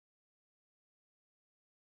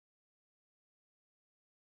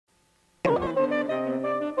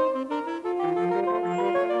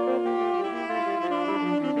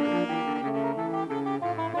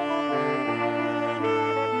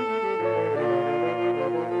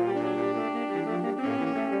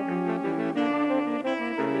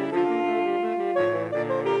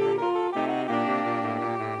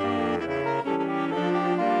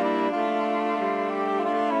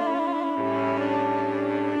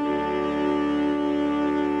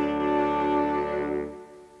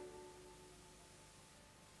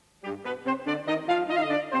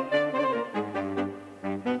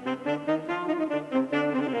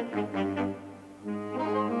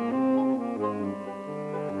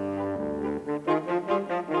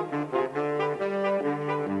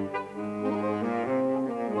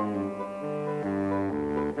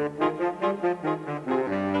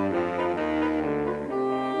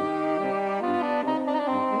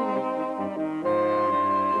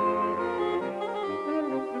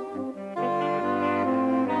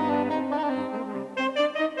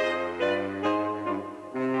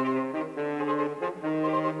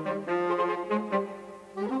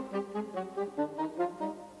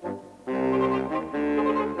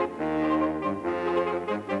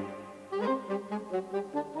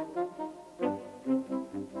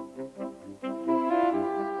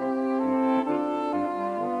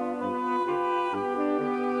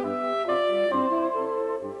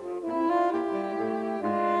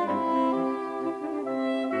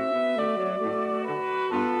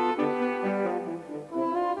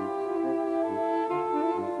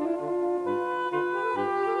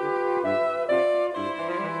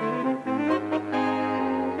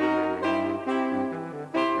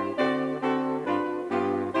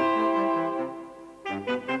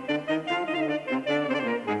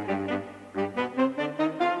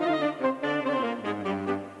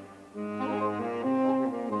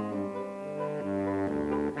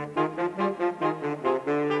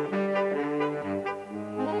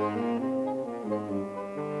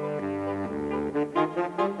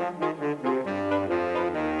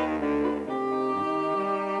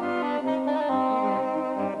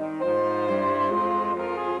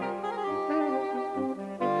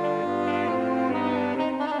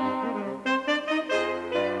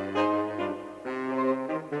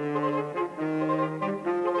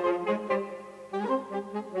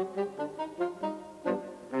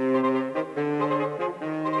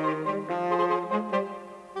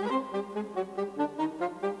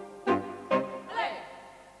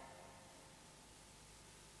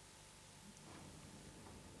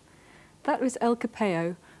That was El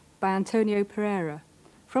Capeo by Antonio Pereira.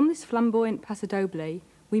 From this flamboyant paso doble,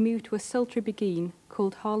 we move to a sultry beguine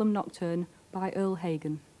called Harlem Nocturne by Earl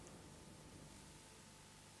Hagen.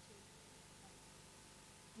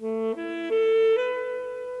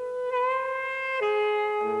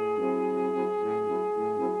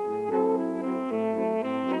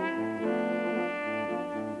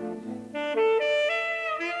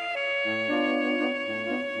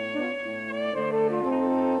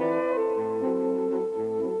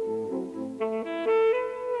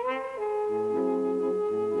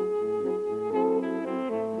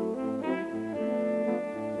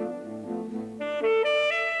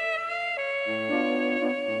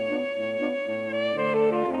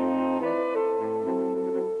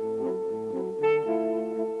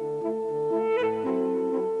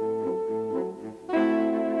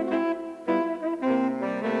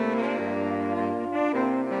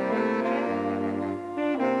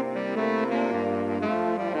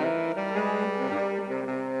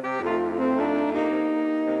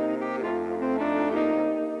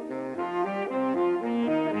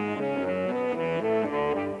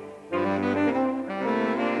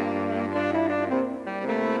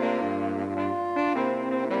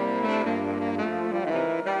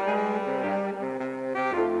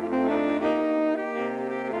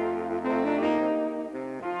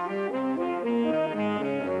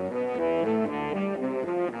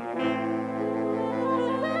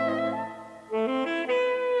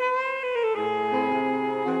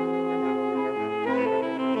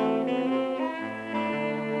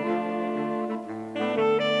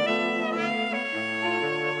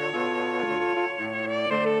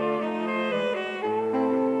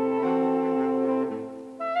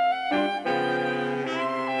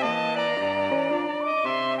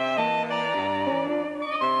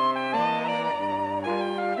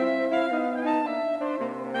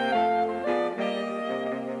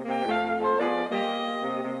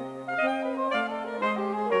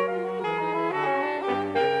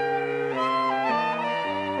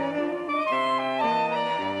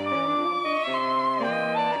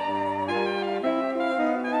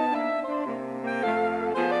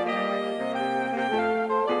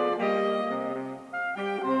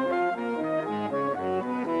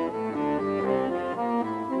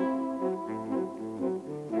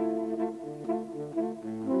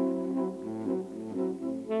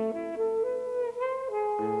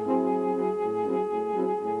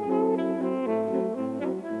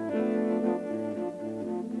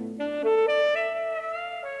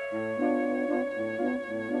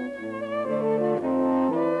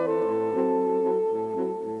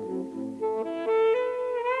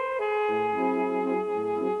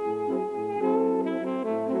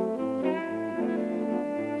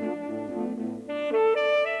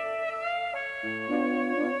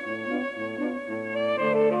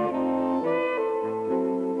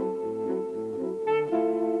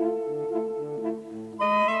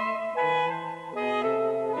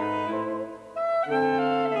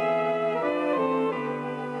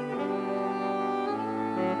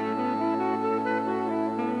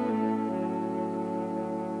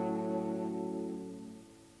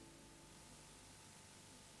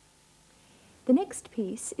 The next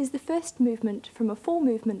piece is the first movement from a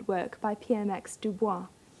four-movement work by Pierre-Max Dubois.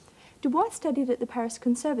 Dubois studied at the Paris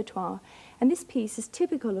Conservatoire, and this piece is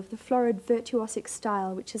typical of the florid virtuosic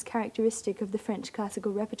style which is characteristic of the French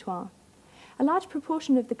classical repertoire. A large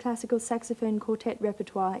proportion of the classical saxophone quartet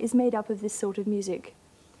repertoire is made up of this sort of music.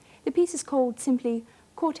 The piece is called simply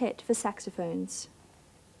Quartet for Saxophones.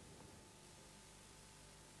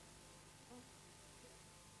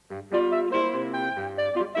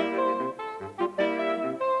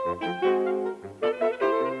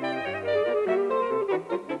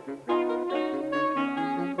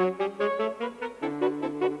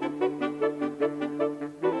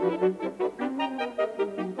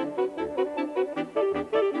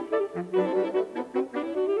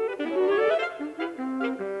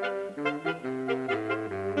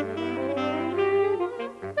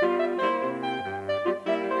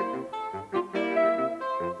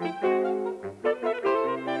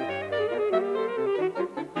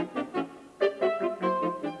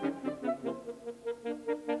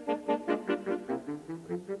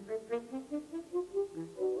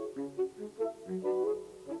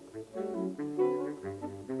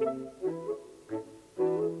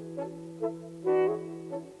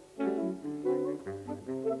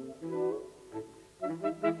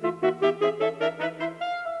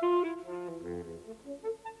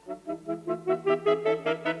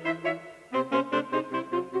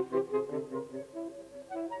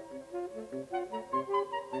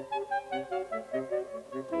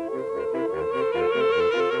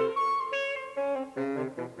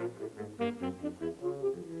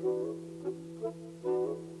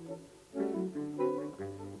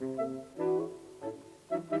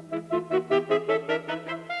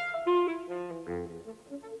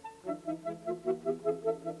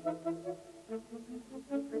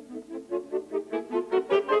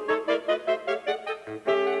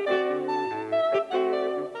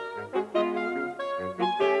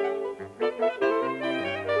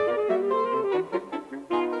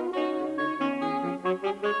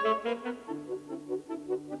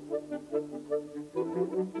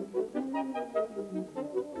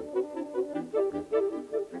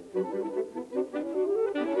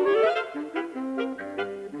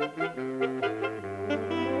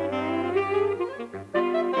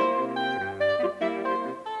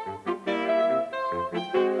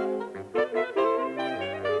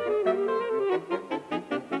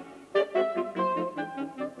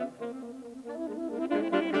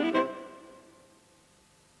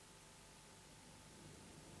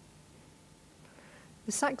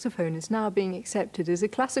 the saxophone is now being accepted as a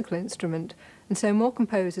classical instrument, and so more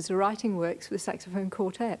composers are writing works for the saxophone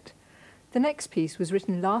quartet. The next piece was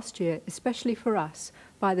written last year, especially for us,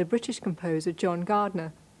 by the British composer John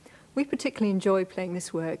Gardner. We particularly enjoy playing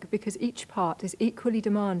this work because each part is equally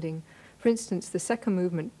demanding. For instance, the second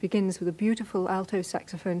movement begins with a beautiful alto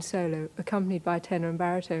saxophone solo, accompanied by tenor and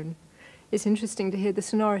baritone. It's interesting to hear the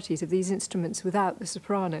sonorities of these instruments without the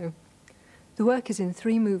soprano. The work is in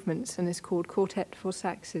 3 movements and is called Quartet for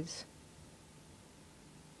Saxes.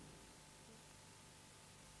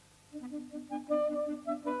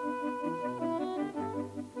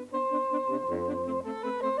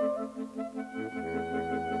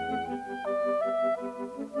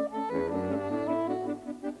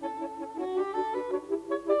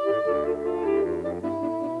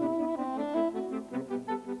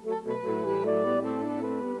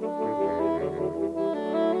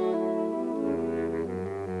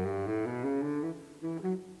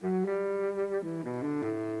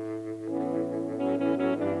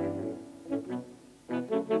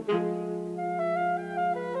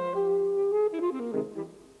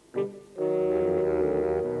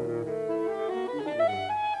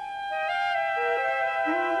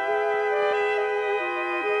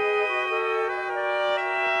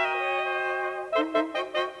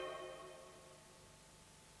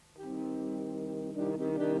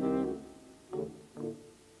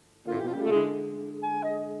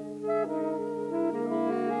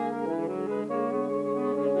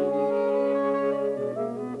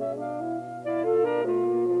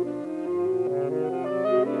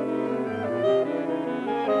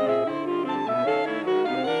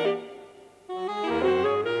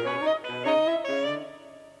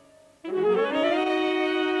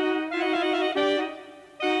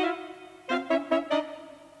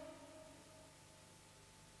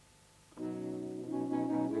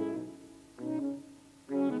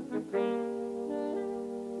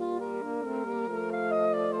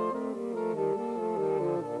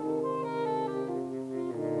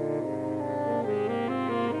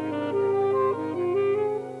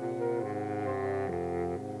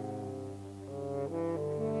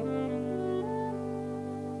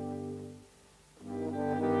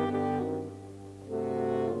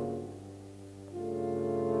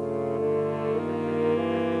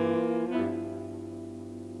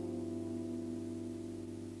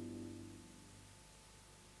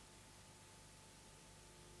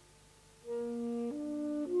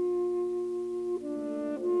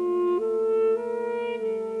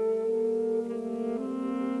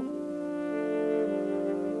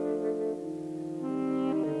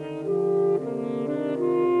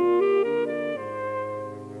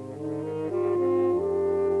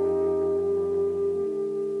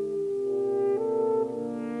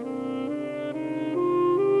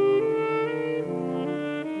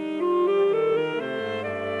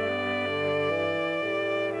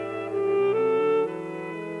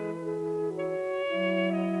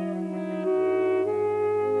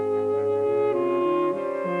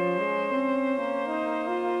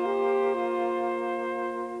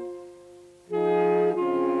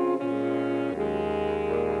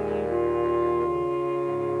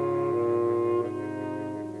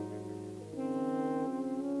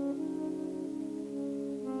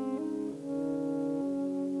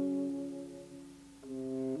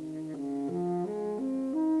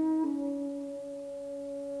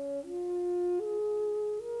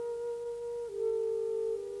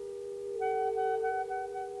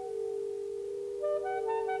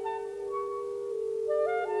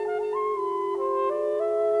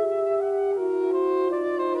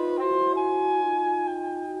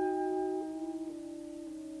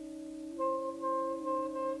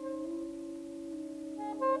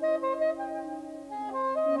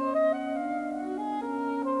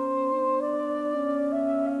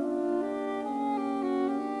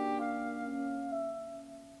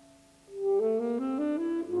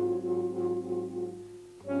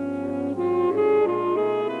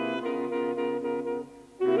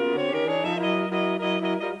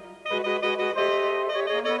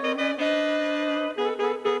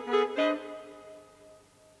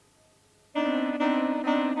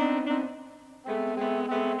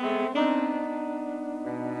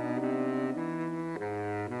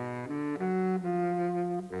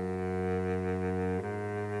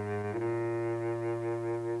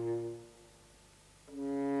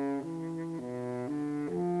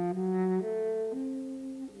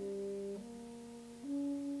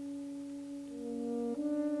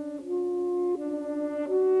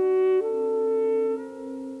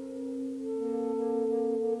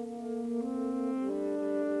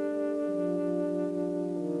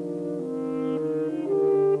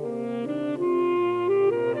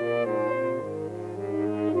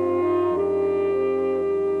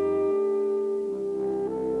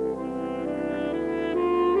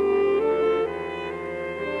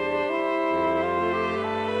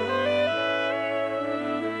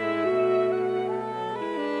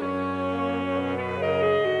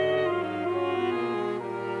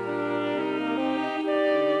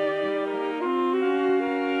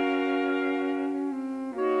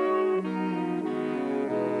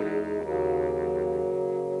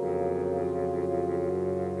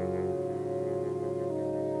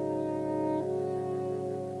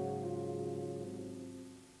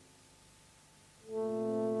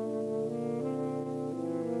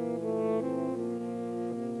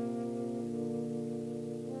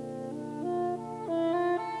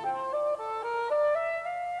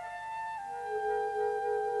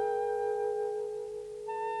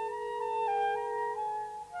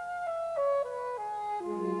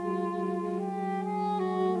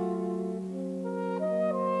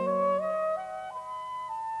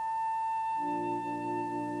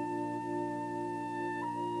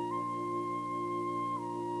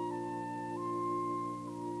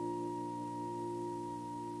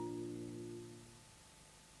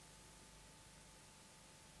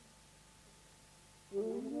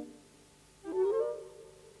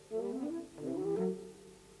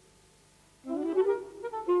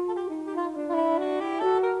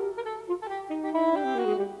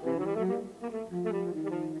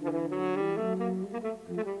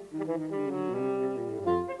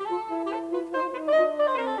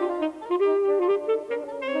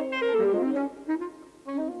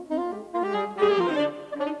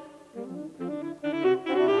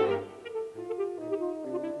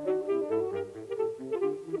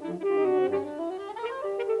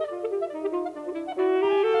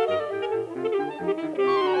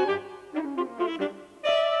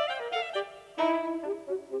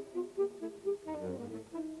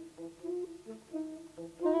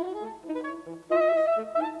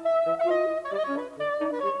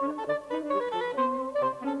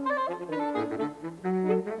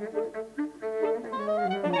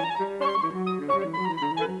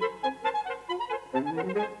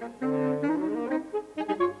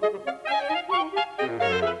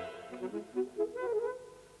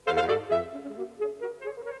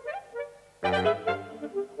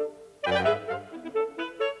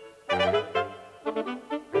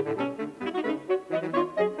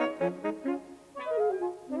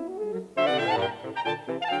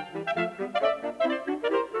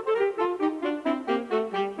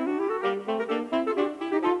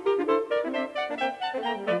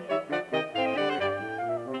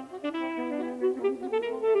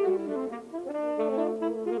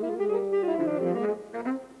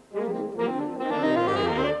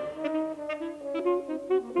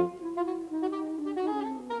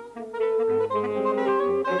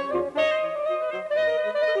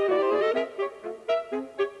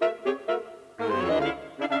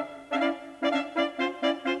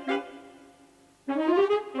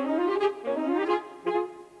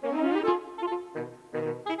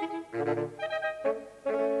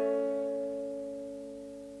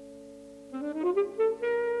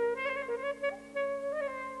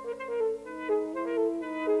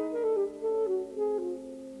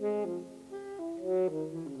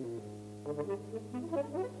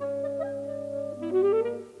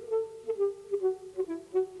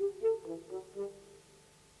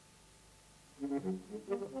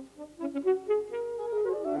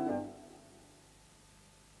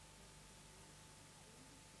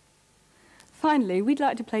 Finally, we'd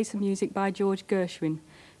like to play some music by George Gershwin,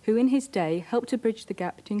 who in his day helped to bridge the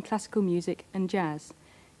gap between classical music and jazz.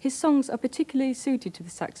 His songs are particularly suited to the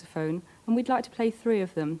saxophone, and we'd like to play 3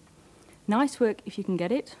 of them. Nice Work If You Can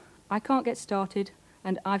Get It, I Can't Get Started,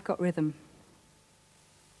 and I've Got Rhythm.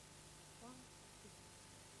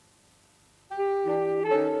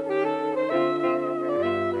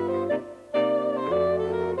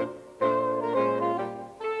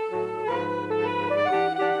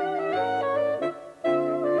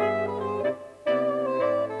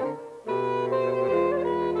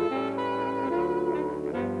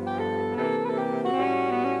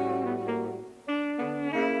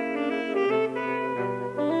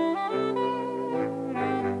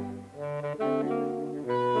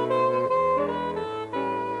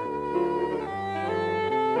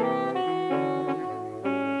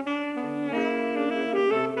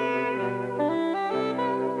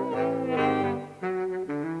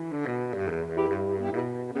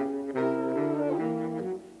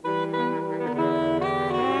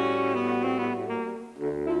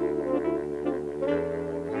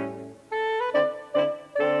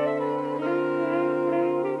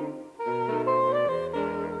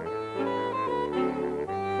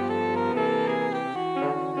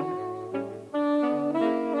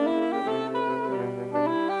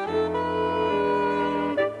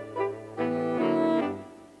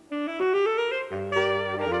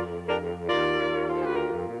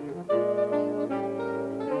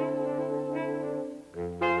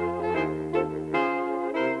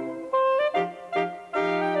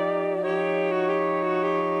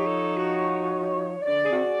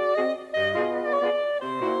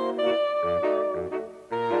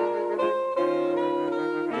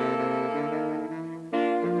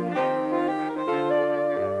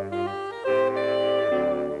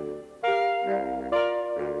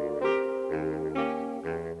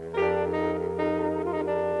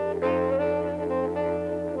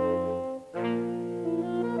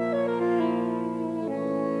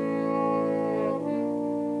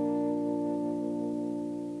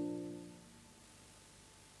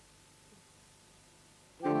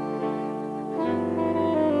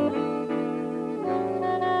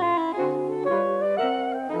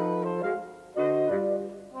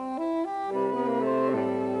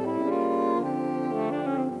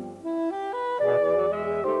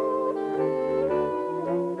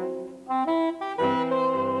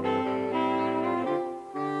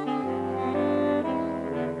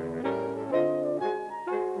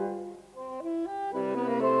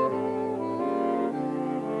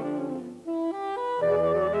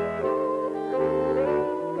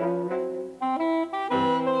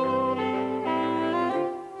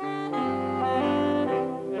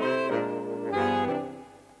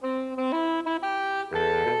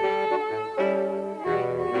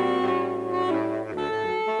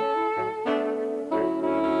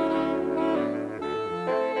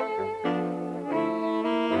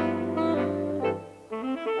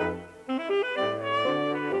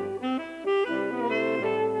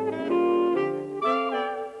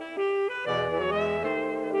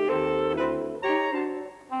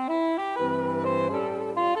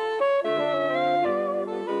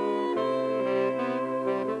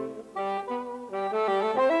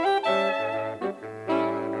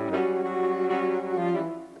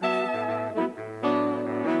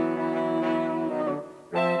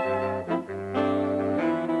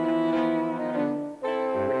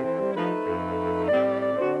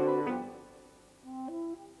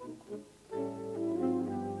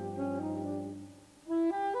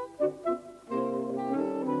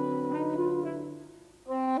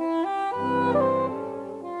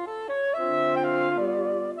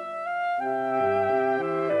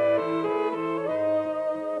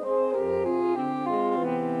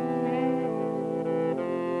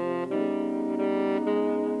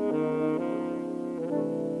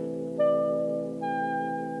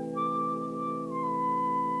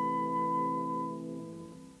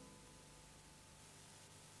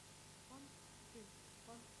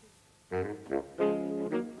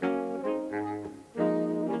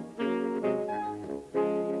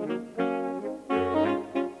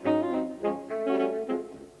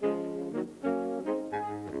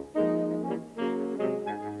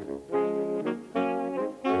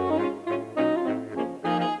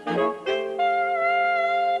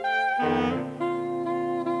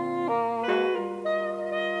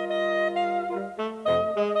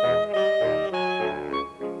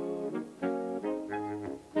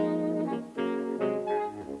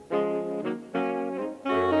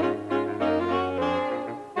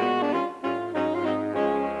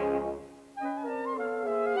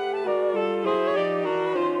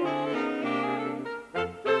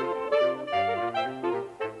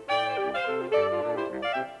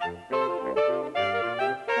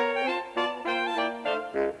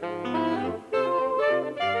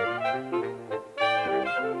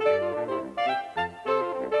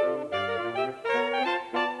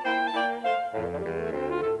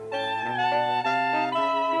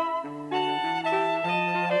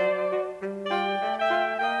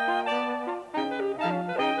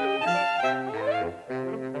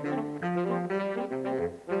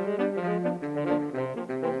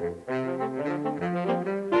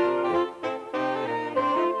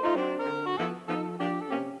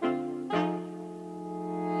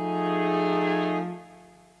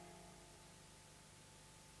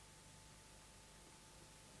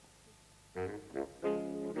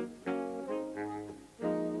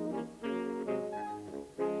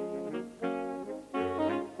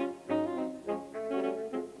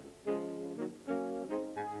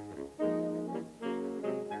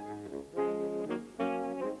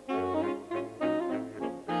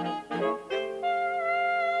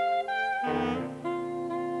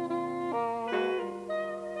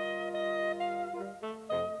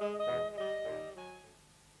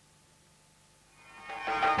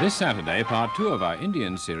 This Saturday, part 2 of our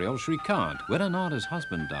Indian serial, Shrikant. When Anada's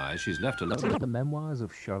husband dies, she's left alone. The Memoirs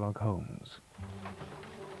of Sherlock Holmes.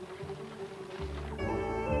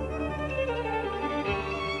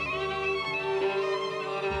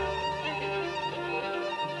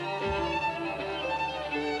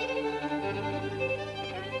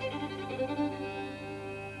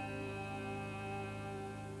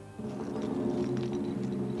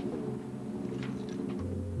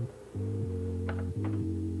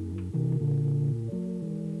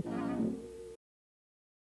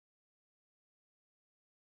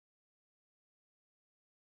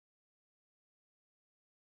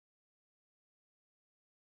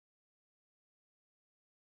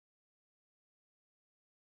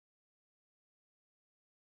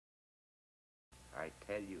 I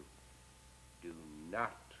tell you, do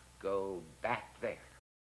not go back there.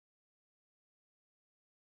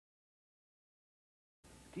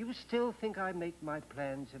 Do you still think I make my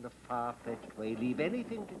plans in a far-fetched way? Leave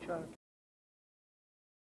anything to chance?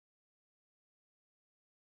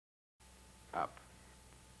 Up.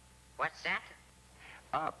 What's that?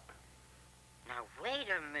 Up. Now, wait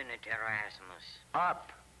a minute, Erasmus.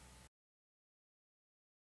 Up.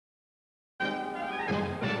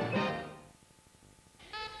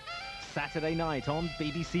 Saturday night on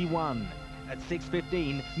BBC One. At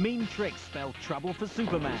 6:15, mean tricks spell trouble for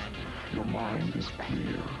Superman. Your mind is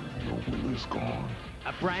clear. Your will is gone.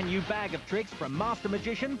 A brand new bag of tricks from master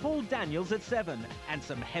magician Paul Daniels at 7, and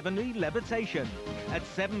some heavenly levitation. At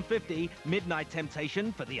 7:50, midnight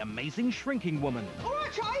temptation for the amazing shrinking woman. All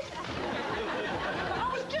right, Trace. I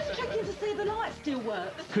was just checking to see the light still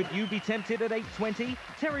works. Could you be tempted at 8:20?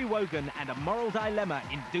 Terry Wogan and a moral dilemma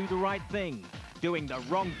in Do the Right Thing. Doing the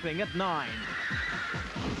Wrong Thing at 9.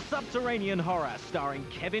 Subterranean horror starring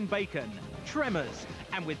Kevin Bacon. Tremors.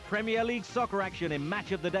 And with Premier League soccer action in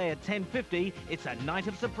Match of the Day at 10:50, it's a night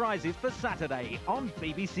of surprises for Saturday on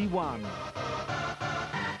BBC One.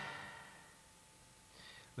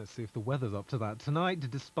 Let's see if the weather's up to that. Tonight,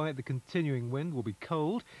 despite the continuing wind, will be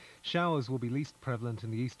cold. Showers will be least prevalent in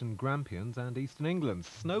the eastern Grampians and eastern England.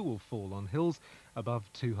 Snow will fall on hills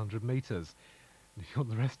above 200 metres. If you want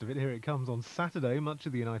the rest of it, here it comes. On Saturday, much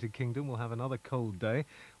of the United Kingdom will have another cold day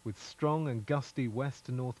with strong and gusty west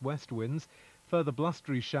to northwest winds. Further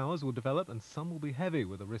blustery showers will develop and some will be heavy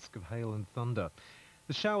with a risk of hail and thunder.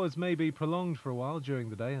 The showers may be prolonged for a while during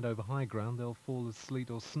the day, and over high ground they'll fall as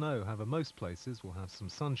sleet or snow. However, most places will have some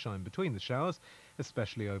sunshine between the showers,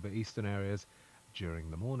 especially over eastern areas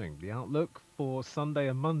during the morning. The outlook for Sunday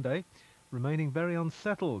and Monday remaining very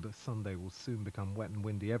unsettled. Sunday will soon become wet and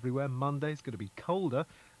windy everywhere. Monday's going to be colder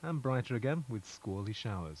and brighter again with squally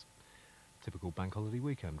showers. Typical bank holiday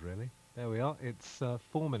weekend, really. There we are. It's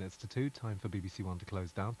 4 minutes to 2. Time for BBC One to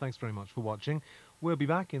close down. Thanks very much for watching. We'll be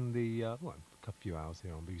back in the a few hours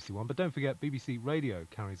here on BBC One. But don't forget, BBC Radio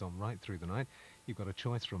carries on right through the night. You've got a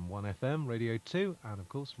choice from 1FM, Radio 2, and of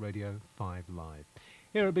course Radio 5 Live.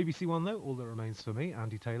 Here at BBC One, though, all that remains for me,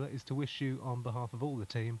 Andy Taylor, is to wish you, on behalf of all the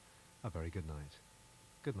team, a very good night.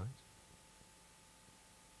 Good night.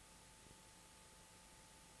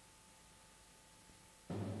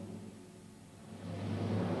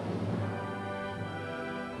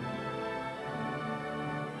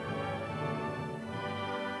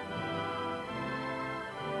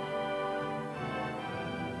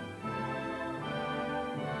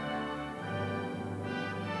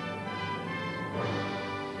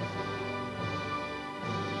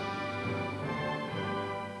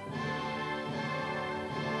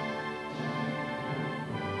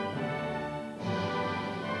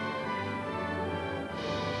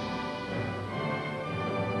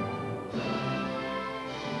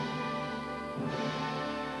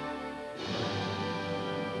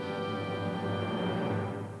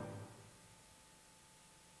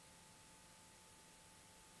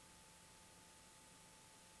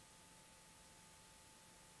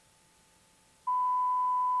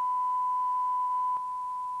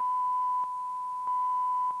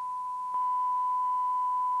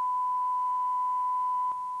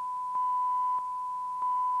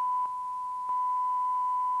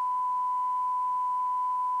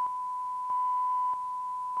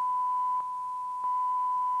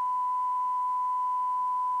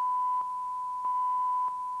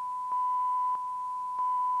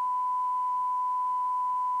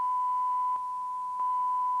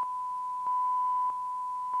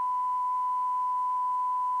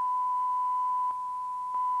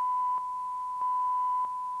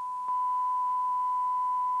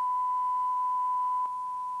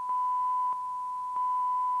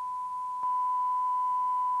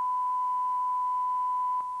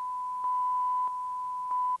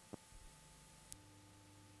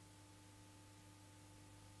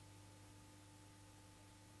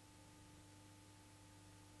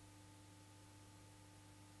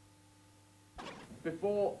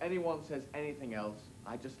 Before anyone says anything else,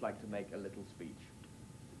 I'd just like to make a little speech.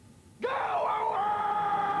 Go away!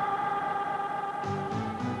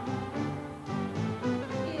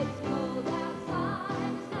 It's cold outside,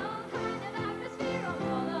 there's no kind of atmosphere. I'm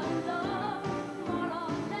all alone, more or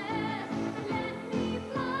less. Let me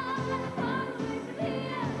fly far away from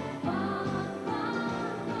here. Fun, fun,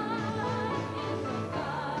 fun. In the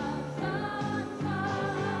sun, sun, sun.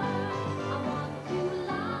 I want to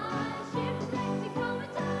lie, shift sexy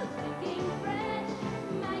comatose, drinking fresh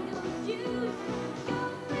mango juice.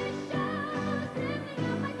 Goldfish shells, living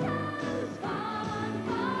on my toes. Fun,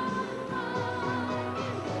 fun, fun.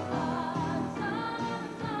 In the sun, sun, sun.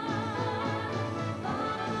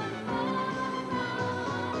 Fun, fun, fun.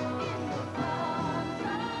 In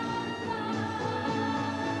the sun,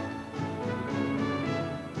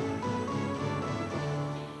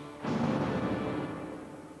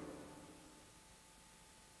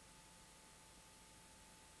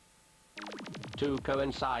 To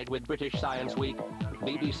coincide with British Science Week,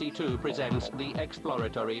 BBC Two presents The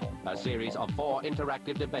Exploratory, a series of 4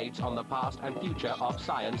 interactive debates on the past and future of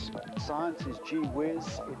science. Science is gee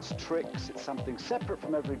whiz, it's tricks, it's something separate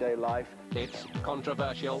from everyday life. It's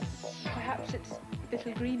controversial. Perhaps it's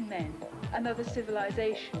little green men, another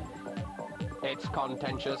civilization. It's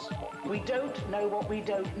contentious. We don't know what we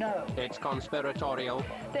don't know. It's conspiratorial.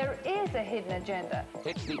 There is a hidden agenda.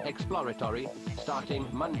 It's The Exploratory, starting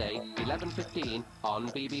Monday, 11:15 on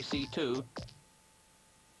BBC Two.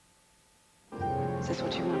 Is this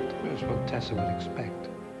what you want? That's what Tessa would expect.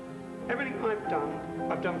 Everything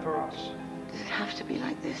I've done for us. Does it have to be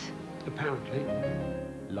like this? Apparently.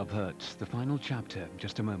 Love Hurts, the final chapter,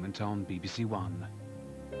 just a moment on BBC One.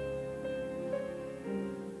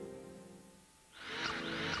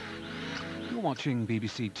 You're watching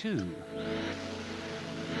BBC Two.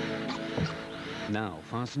 Now,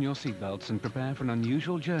 fasten your seatbelts and prepare for an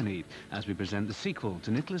unusual journey as we present the sequel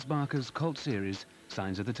to Nicholas Barker's cult series,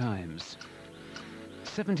 Signs of the Times.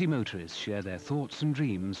 70 motorists share their thoughts and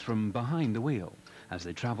dreams from behind the wheel as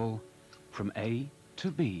they travel from A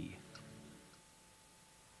to B.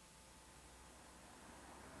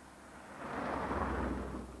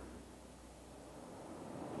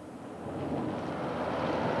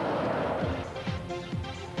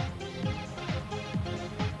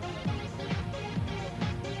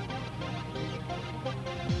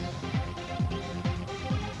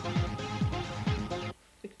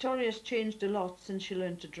 Victoria's changed a lot since she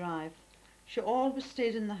learned to drive. She always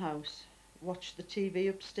stayed in the house, watched the TV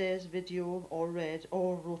upstairs, video, or read,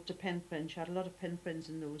 or wrote to pen friends. She had a lot of pen friends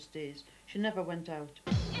in those days. She never went out.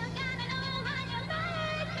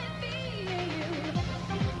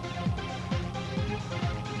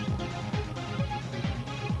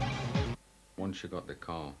 she got the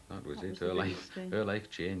car, that was it. the biggest thing. Her life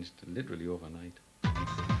changed literally overnight.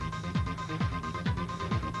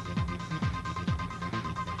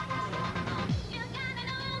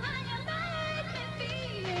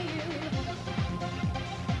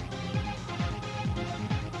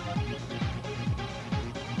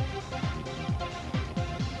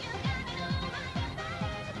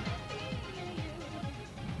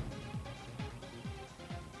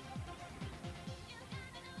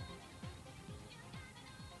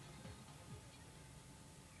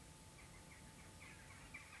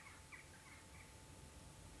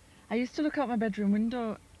 I used to look out my bedroom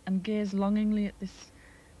window and gaze longingly at this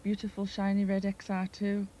beautiful shiny red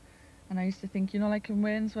XR2, and I used to think, you know, like in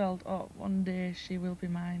Wayne's World, oh, one day she will be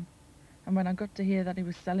mine. And when I got to hear that he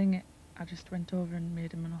was selling it, I just went over and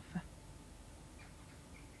made him an offer.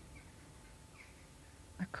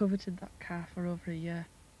 I coveted that car for over a year.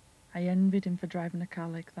 I envied him for driving a car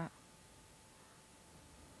like that.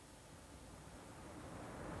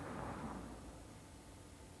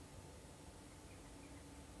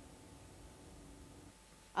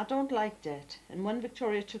 I don't like debt, and when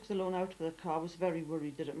Victoria took the loan out for the car, I was very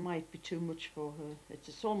worried that it might be too much for her.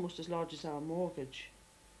 It's almost as large as our mortgage.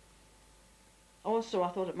 Also, I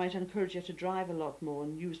thought it might encourage her to drive a lot more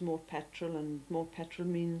and use more petrol, and more petrol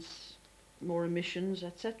means more emissions,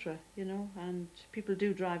 etc., you know, and people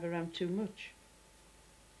do drive around too much,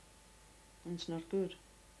 and it's not good.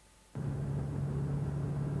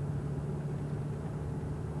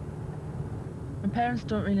 My parents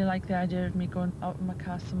don't really like the idea of me going out in my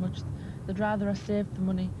car so much. They'd rather I saved the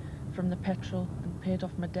money from the petrol and paid off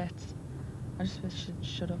my debts. I just wish she'd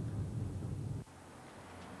shut up.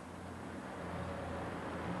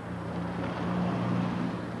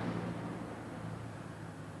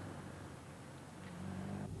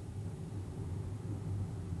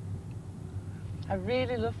 I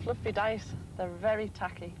really love fluffy dice. They're very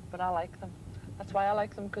tacky, but I like them. That's why I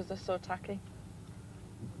like them, because they're so tacky.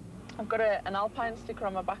 I've got an Alpine sticker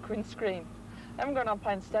on my back windscreen. I haven't got an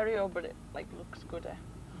Alpine stereo, but it looks good.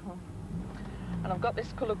 And I've got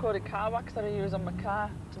this colour-coded car wax that I use on my car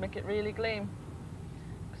to make it really gleam,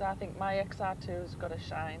 because I think my XR2's got a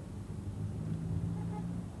shine.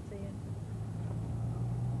 See ya.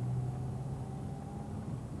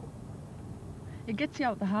 It gets you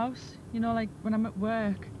out the house, you know, like when I'm at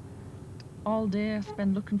work, all day I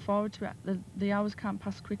spend looking forward to it. The hours can't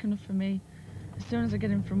pass quick enough for me. As soon as I get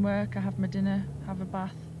in from work, I have my dinner, have a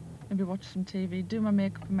bath, maybe watch some TV, do my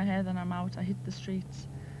makeup and my hair, then I'm out. I hit the streets.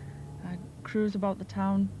 I cruise about the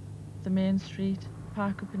town, the main street,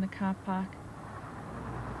 park up in the car park.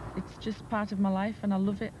 It's just part of my life and I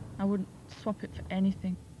love it. I wouldn't swap it for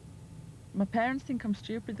anything. My parents think I'm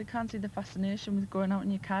stupid. They can't see the fascination with going out in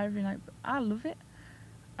your car every night, but I love it.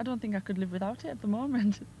 I don't think I could live without it at the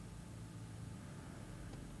moment.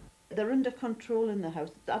 They're under control in the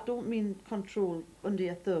house. I don't mean control under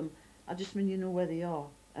your thumb. I just mean you know where they are.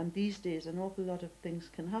 And these days an awful lot of things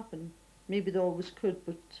can happen. Maybe they always could,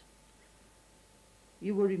 but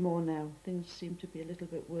you worry more now. Things seem to be a little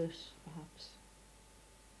bit worse, perhaps.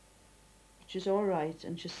 But she's all right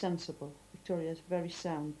and she's sensible. Victoria's very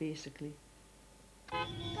sound, basically.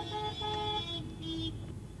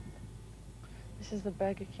 This is the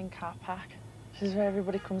Burger King car park. This is where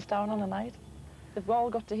everybody comes down on a night. They've all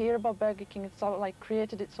got to hear about Burger King. It's sort of like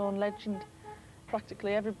created its own legend.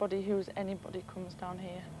 Practically everybody who's anybody comes down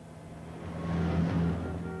here.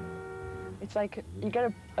 It's like you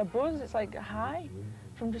get a buzz, it's like a high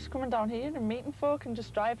from just coming down here and meeting folk and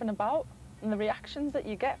just driving about. And the reactions that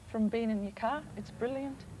you get from being in your car, it's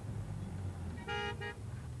brilliant.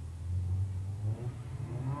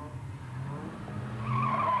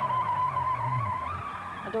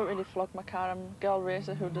 I don't really flog my car. I'm a girl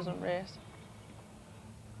racer who doesn't race.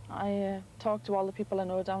 I talk to all the people I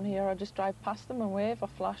know down here. I just drive past them and wave or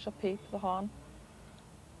flash or peep the horn.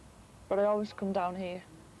 But I always come down here.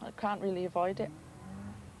 I can't really avoid it.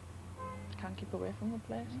 I can't keep away from the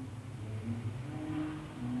place.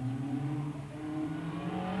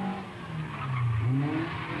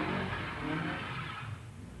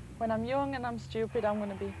 When I'm young and I'm stupid, I'm going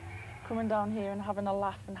to be coming down here and having a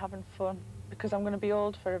laugh and having fun, because I'm going to be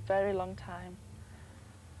old for a very long time.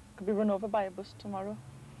 Could be run over by a bus tomorrow.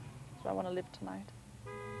 So I want to live tonight.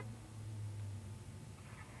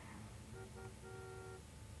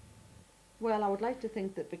 Well, I would like to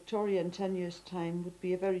think that Victoria in 10 years' time would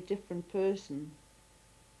be a very different person.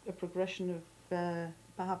 A progression of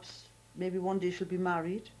perhaps maybe one day she'll be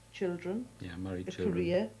married, children. Yeah, married a children.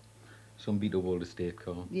 Career. Some beat up old estate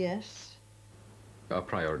car. Yes. Our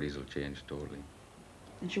priorities will change totally.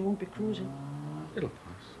 And she won't be cruising. It'll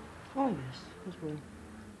pass. Oh yes, as well.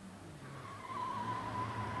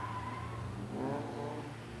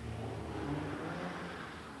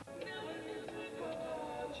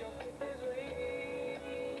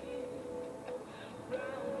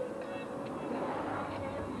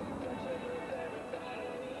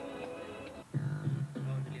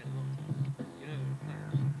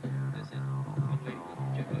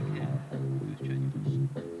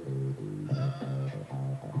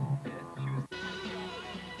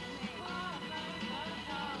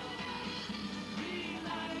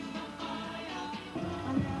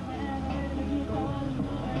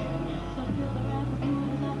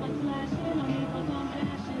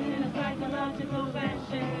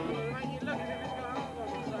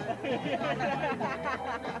 The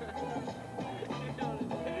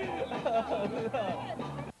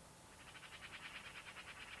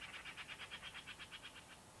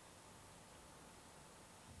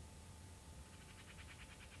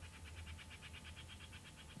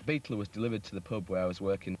Beetle was delivered to the pub where I was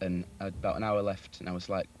working, and I had about an hour left, and I was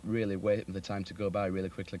like really waiting for the time to go by really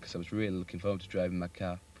quickly because I was really looking forward to driving my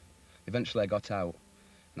car. Eventually I got out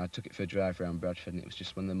and I took it for a drive around Bradford, and it was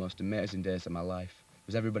just one of the most amazing days of my life. There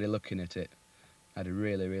was everybody looking at it. I had a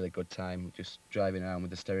really, really good time just driving around with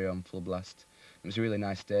the stereo on full blast. It was a really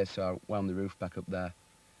nice day, so I wound the roof back up there.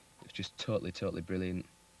 It was just totally, totally brilliant.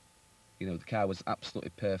 You know, the car was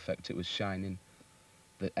absolutely perfect. It was shining.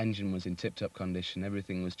 The engine was in tip-top condition.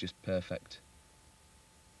 Everything was just perfect.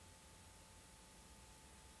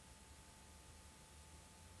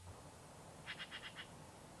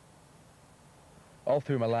 All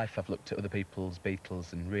through my life I've looked at other people's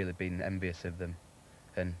Beetles and really been envious of them.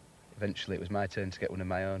 And eventually it was my turn to get one of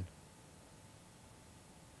my own.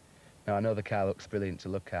 Now I know the car looks brilliant to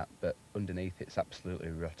look at, but underneath it's absolutely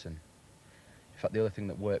rotten. In fact, the only thing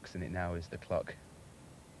that works in it now is the clock.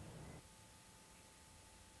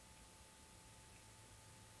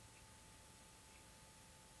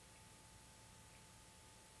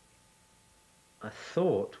 I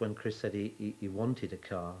thought when Chris said he wanted a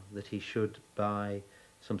car that he should buy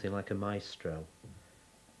something like a Maestro,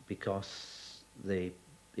 because it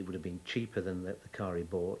would have been cheaper than the car he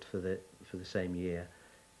bought for the same year.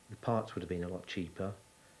 The parts would have been a lot cheaper,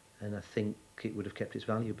 and I think it would have kept its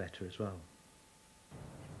value better as well.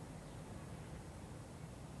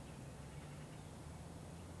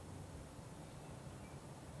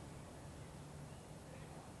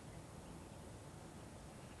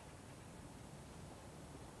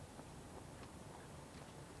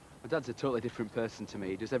 My dad's a totally different person to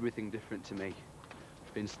me. He does everything different to me.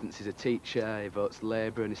 For instance, he's a teacher, he votes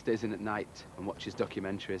Labour, and he stays in at night and watches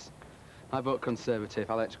documentaries. I vote Conservative.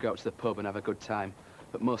 I like to go out to the pub and have a good time.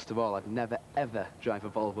 But most of all, I'd never, ever drive a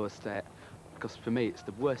Volvo Estate. Because for me, it's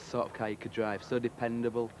the worst sort of car you could drive. So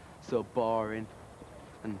dependable, so boring.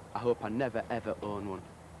 And I hope I never, ever own one.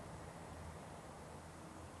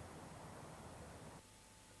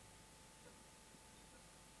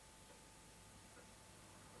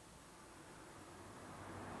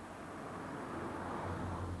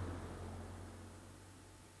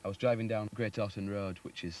 I was driving down Great Orton Road,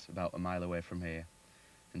 which is about a mile away from here,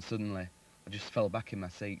 and suddenly I just fell back in my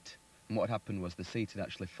seat. And what had happened was the seat had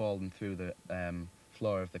actually fallen through the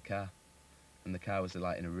floor of the car, and the car was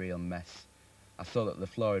like in a real mess. I saw that the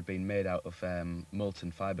floor had been made out of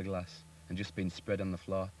molten fiberglass and just been spread on the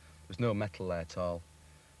floor. There was no metal there at all,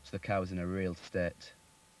 so the car was in a real state.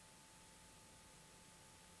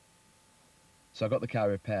 So I got the car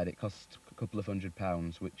repaired. It cost a couple of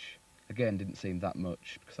 £100, which again didn't seem that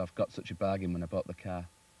much because I've got such a bargain when I bought the car.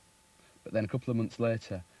 But then a couple of months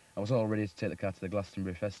later, I was all ready to take the car to the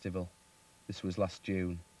Glastonbury Festival. This was last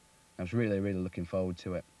June. I was really, really looking forward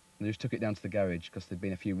to it. And I just took it down to the garage because there'd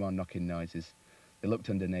been a few more knocking noises. They looked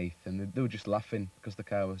underneath and they were just laughing because the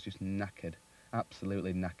car was just knackered,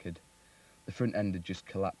 absolutely knackered. The front end had just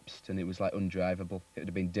collapsed and it was like undrivable. It would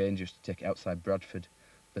have been dangerous to take it outside Bradford,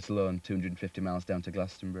 let alone 250 miles down to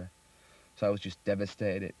Glastonbury. So I was just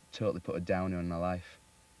devastated. It totally put a downer on my life.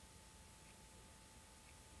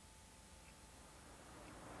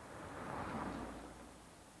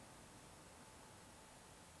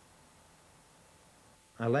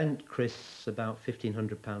 I lent Chris about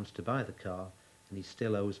 £1,500 to buy the car, and he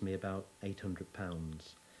still owes me about £800.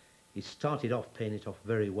 He started off paying it off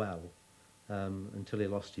very well until he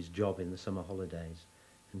lost his job in the summer holidays,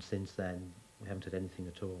 and since then we haven't had anything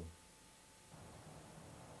at all.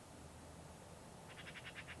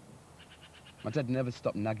 My dad never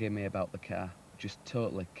stopped nagging me about the car, just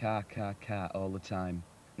totally car all the time.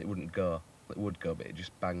 And it wouldn't go. It would go, but it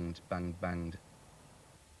just banged.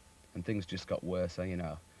 And things just got worse, you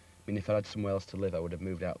know. I mean, if I had somewhere else to live, I would have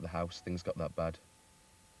moved out of the house. Things got that bad.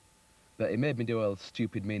 But it made me do all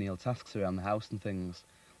stupid menial tasks around the house and things.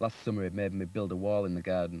 Last summer it made me build a wall in the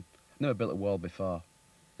garden. I've never built a wall before,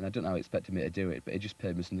 and I don't know how he expected me to do it, but he just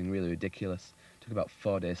paid me something really ridiculous. It took about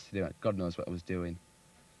 4 days to do it. God knows what I was doing.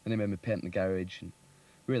 Then he made me paint the garage, and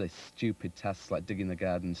really stupid tasks like digging the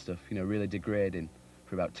garden and stuff, you know, really degrading,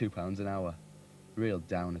 for about £2 an hour. Real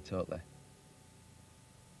downer, totally.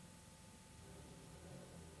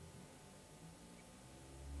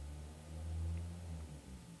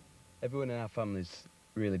 Everyone in our family's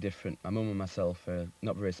really different. My mum and myself are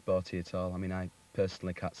not very sporty at all. I mean, I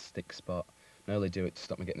personally can't stick sport. I only do it to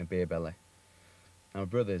stop me getting a beer belly. Now, my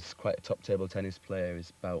brother's quite a top table tennis player.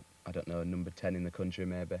 He's about, I don't know, number 10 in the country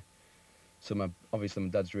maybe. So obviously my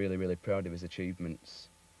dad's really, really proud of his achievements.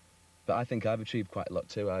 But I think I've achieved quite a lot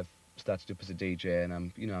too. I've started up as a DJ and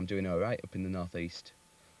I'm doing all right up in the northeast.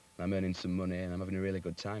 And I'm earning some money and I'm having a really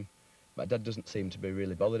good time. My dad doesn't seem to be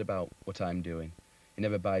really bothered about what I'm doing. He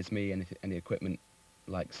never buys me any equipment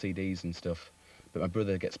like CDs and stuff. But my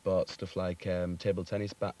brother gets bought stuff like table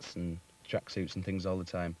tennis bats and tracksuits and things all the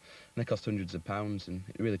time. And they cost hundreds of pounds, and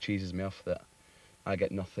it really cheeses me off that I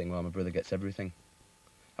get nothing while my brother gets everything.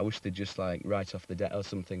 I wish they'd just like write off the debt or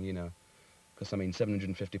something, you know. Because I mean,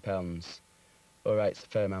 £750, all right, it's a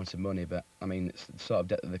fair amount of money, but I mean, it's the sort of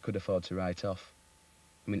debt that they could afford to write off.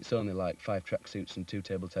 I mean, it's only like 5 tracksuits and 2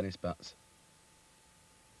 table tennis bats.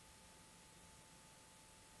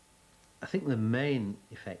 I think the main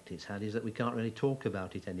effect it's had is that we can't really talk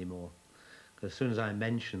about it anymore. Because as soon as I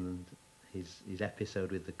mentioned his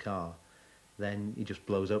episode with the car, then he just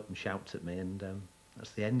blows up and shouts at me, and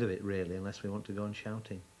that's the end of it really, unless we want to go on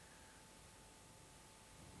shouting.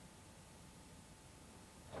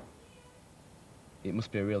 It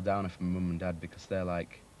must be a real downer for my mum and dad, because they're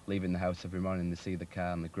like leaving the house every morning, they see the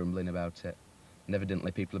car and they're grumbling about it. And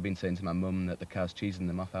evidently people have been saying to my mum that the car's cheesing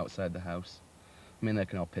them off outside the house. I mean, they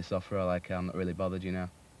can all piss off for all I care, I'm not really bothered, you know.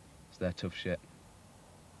 It's their tough shit.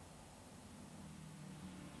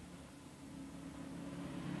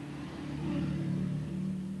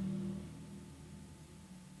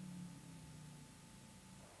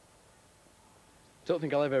 Don't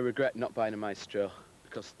think I'll ever regret not buying a Maestro,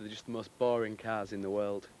 because they're just the most boring cars in the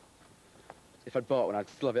world. If I'd bought one, I'd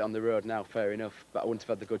still have it on the road now, fair enough, but I wouldn't have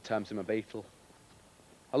had the good times in my Beetle.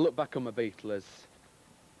 I look back on my Beetle as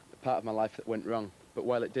the part of my life that went wrong, but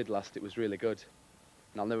while it did last, it was really good.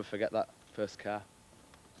 And I'll never forget that first car.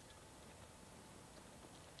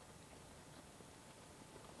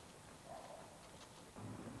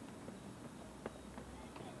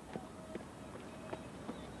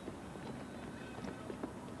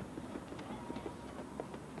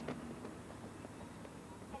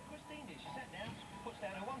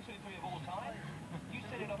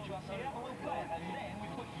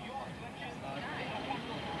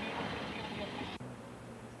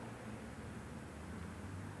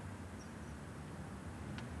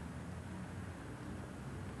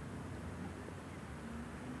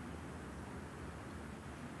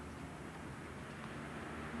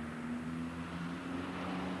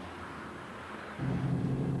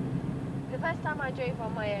 The first time I drove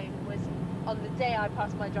on my own was on the day I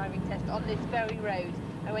passed my driving test on this very road.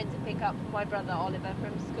 I went to pick up my brother Oliver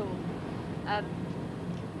from school.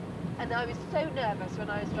 And I was so nervous when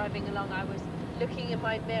I was driving along. I was looking in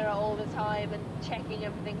my mirror all the time and checking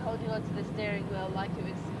everything, holding onto the steering wheel like it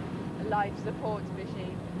was a life support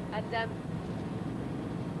machine. And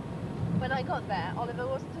when I got there, Oliver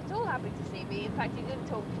wasn't at all happy to see me. In fact, he didn't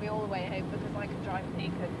talk to me all the way home because I could drive and he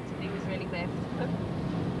couldn't. He was really miffed.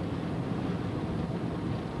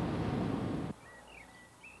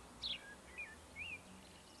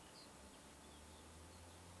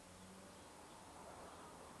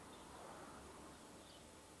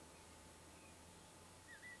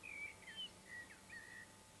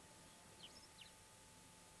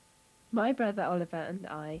 My brother Oliver and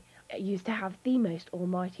I used to have the most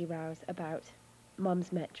almighty rows about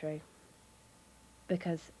Mum's Metro,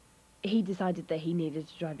 because he decided that he needed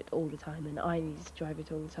to drive it all the time and I needed to drive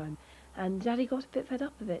it all the time, and Daddy got a bit fed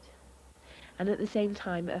up of it. And at the same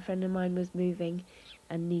time, a friend of mine was moving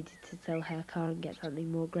and needed to sell her car and get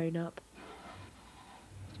something more grown up.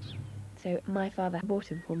 So my father bought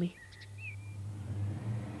him for me.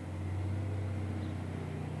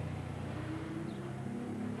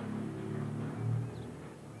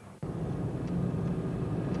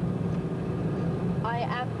 I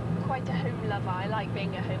am quite a home lover. I like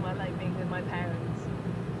being at home. I like being with my parents.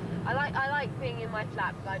 I like being in my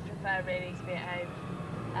flat, but I prefer really to be at home.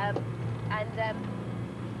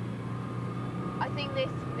 I think this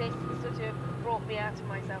sort of brought me out of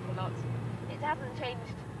myself a lot. It hasn't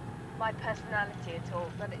changed my personality at all,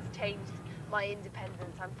 but it's changed my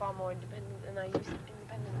independence. I'm far more independent than I used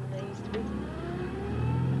to be.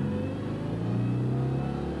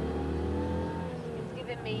 It's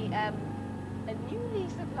given me a new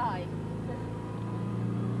lease of life.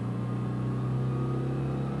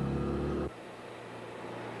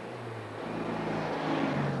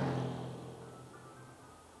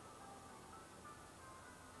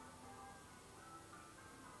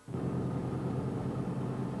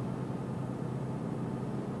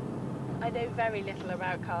 I know very little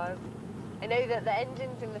about cars. I know that the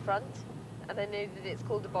engine's in the front, and I know that it's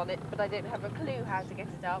called a bonnet, but I don't have a clue how to get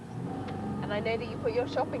it up. And I know that you put your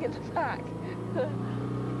shopping in the back.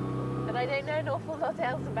 And I don't know an awful lot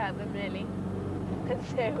else about them, really. And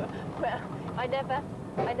so, well, I never,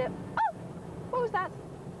 oh, what was that?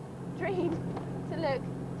 Dreamed to look, do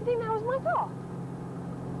you think that was my car?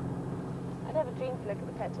 I never dreamed to look at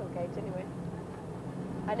the petrol gauge anyway.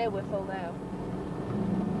 I know we're full now.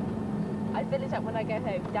 I fill it up when I go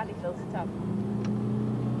home. Daddy fills it up.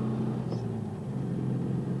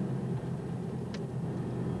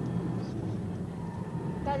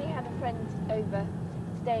 Daddy had a friend over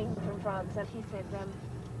staying from France, and he said,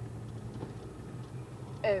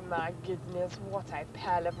 oh my goodness, what a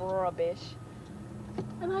pile of rubbish.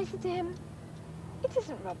 And I said to him, it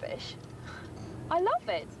isn't rubbish. I love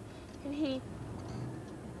it. And he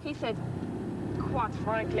said, quite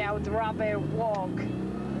frankly, I would rather walk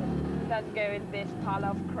than go in this pile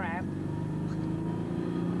of crap.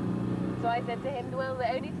 So I said to him, well, the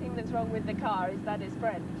only thing that's wrong with the car is that it's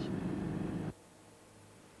French.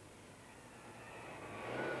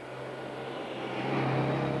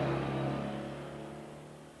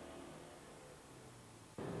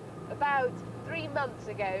 About 3 months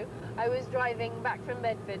ago, I was driving back from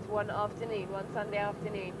Bedford one Sunday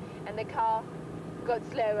afternoon, and the car got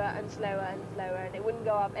slower and slower and slower, and it wouldn't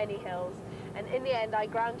go up any hills. And in the end, I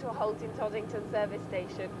ground to a halt in Toddington service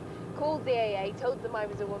station, called the AA, told them I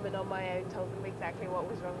was a woman on my own, told them exactly what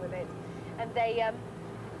was wrong with it. And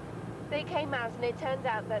they came out, and it turned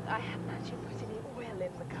out that I hadn't actually put any oil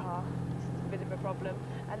in the car. This is a bit of a problem.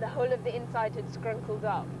 And the whole of the inside had scrunkled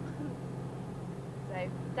up. So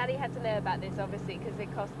Daddy had to know about this, obviously, because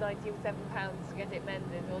it cost £97 to get it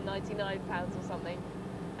mended, or £99 or something.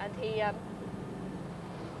 And he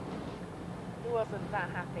wasn't that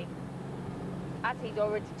happy, as he'd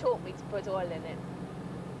already taught me to put oil in it.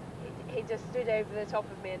 He just stood over the top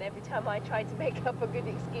of me, and every time I tried to make up a good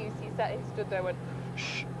excuse, he stood there and went,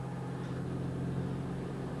 shh.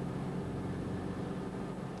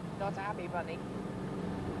 Not a happy bunny.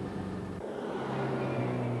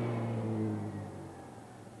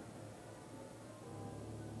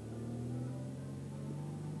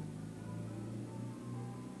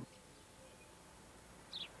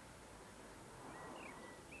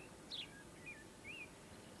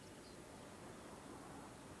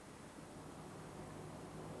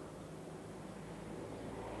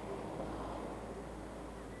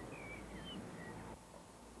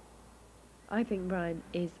 I think Brian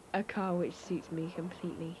is a car which suits me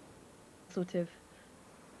completely. Sort of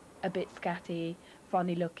a bit scatty,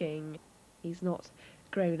 funny looking. He's not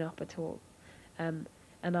grown up at all. And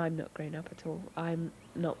I'm not grown up at all. I'm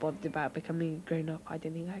not bothered about becoming grown up. I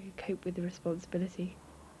don't think I could cope with the responsibility.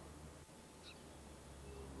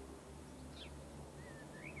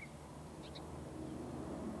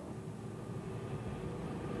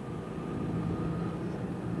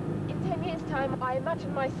 Time, I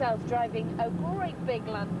imagine myself driving a great big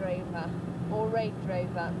Land Rover or Range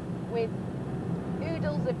Rover with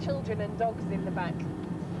oodles of children and dogs in the back.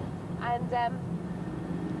 And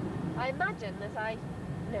I imagine that I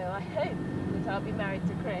hope that I'll be married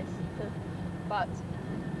to Chris. But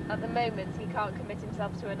at the moment he can't commit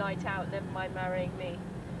himself to a night out, never mind marrying me.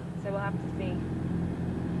 So we'll have to see.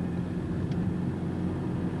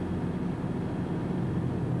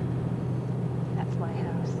 That's my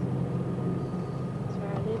house.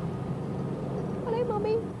 Hello,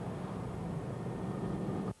 Mummy.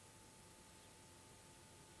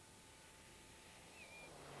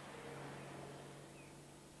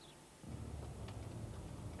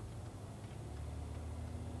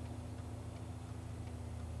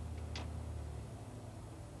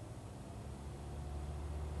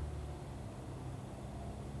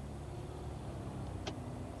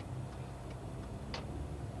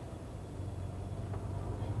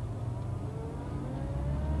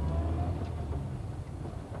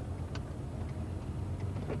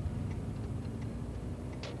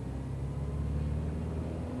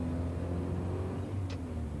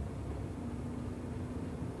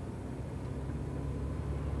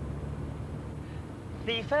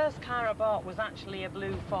 The first car I bought was actually a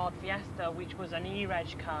blue Ford Fiesta, which was an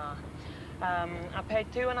E-Reg car. I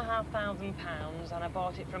paid £2,500 and I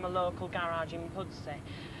bought it from a local garage in Pudsey.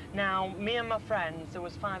 Now, me and my friends, there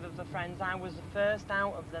was 5 of the friends, I was the first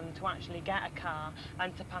out of them to actually get a car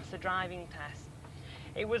and to pass a driving test.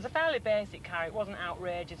 It was a fairly basic car, it wasn't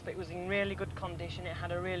outrageous, but it was in really good condition, it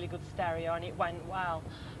had a really good stereo and it went well.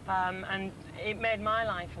 And it made my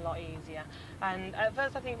life a lot easier. And at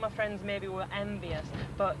first I think my friends maybe were envious,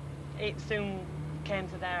 but it soon came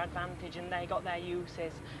to their advantage and they got their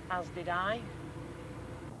uses, as did I.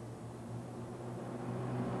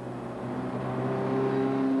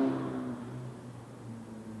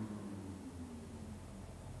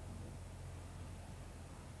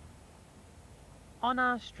 On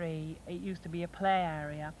our street, it used to be a play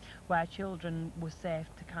area where children were safe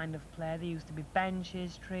to kind of play. There used to be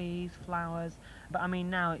benches, trees, flowers, but I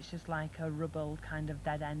mean now it's just like a rubble kind of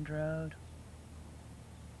dead-end road.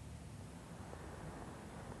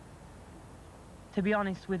 To be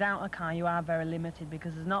honest, without a car you are very limited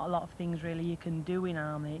because there's not a lot of things really you can do in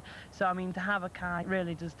Army. So I mean, to have a car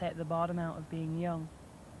really does take the boredom out of being young.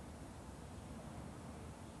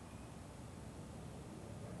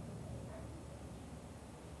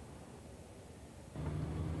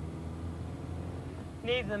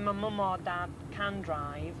 Neither my mum or dad can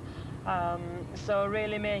drive, so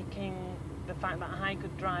really making the fact that I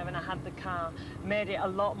could drive and I had the car made it a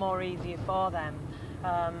lot more easier for them,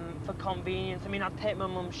 for convenience. I mean, I'd take my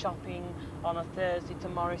mum shopping on a Thursday to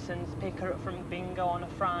Morrison's, pick her up from bingo on a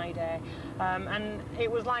Friday, and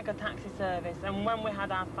it was like a taxi service. And when we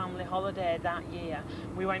had our family holiday that year,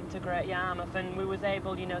 we went to Great Yarmouth and we was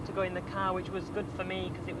able, you know, to go in the car, which was good for me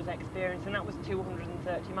because it was experience, and that was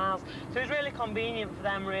 230 miles. So it was really convenient for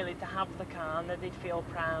them really to have the car, and they did feel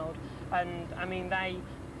proud, and I mean they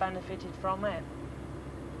benefited from it.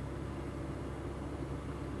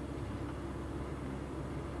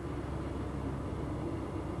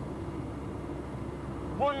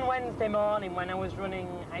 One Wednesday morning when I was running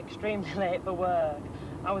extremely late for work,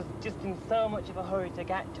 I was just in so much of a hurry to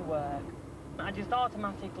get to work. I just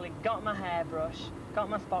automatically got my hairbrush, got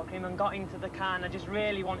my spot cream and got into the car, and I just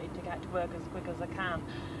really wanted to get to work as quick as I can.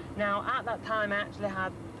 Now at that time I actually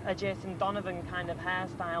had a Jason Donovan kind of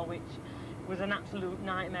hairstyle, which was an absolute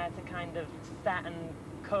nightmare to kind of set and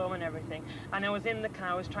comb and everything. And I was in the car,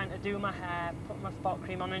 I was trying to do my hair, put my spot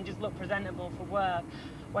cream on and just look presentable for work,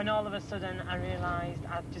 when all of a sudden I realised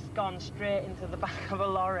I'd just gone straight into the back of a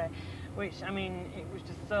lorry, which, I mean, it was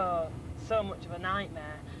just so much of a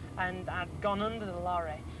nightmare. And I'd gone under the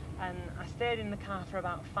lorry, and I stayed in the car for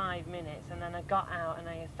about 5 minutes, and then I got out and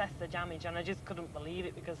I assessed the damage, and I just couldn't believe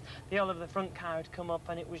it because the whole of the front car had come up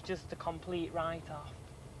and it was just a complete write-off.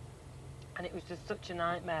 And it was just such a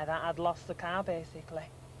nightmare that I'd lost the car, basically.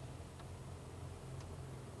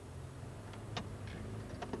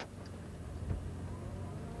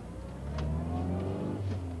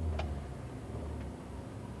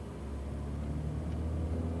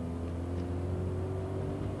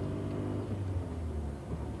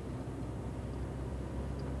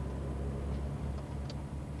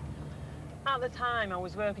 At the time I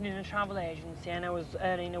was working in a travel agency and I was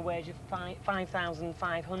earning a wage of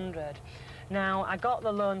 £5,500. Now I got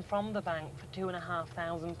the loan from the bank for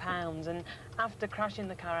 £2,500, and after crashing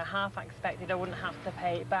the car I half expected I wouldn't have to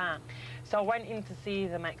pay it back. So I went in to see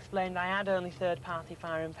them, explained I had only third-party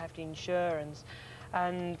fire and theft insurance,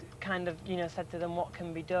 and kind of, you know, said to them what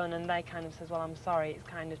can be done, and they kind of says, well, I'm sorry, it's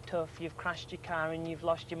kind of tough, you've crashed your car and you've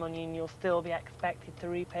lost your money and you'll still be expected to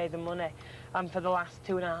repay the money. And for the last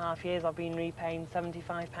 2.5 years I've been repaying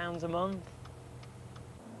 £75 a month.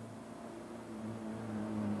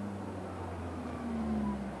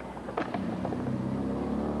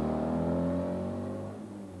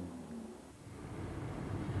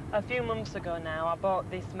 A few months ago now I bought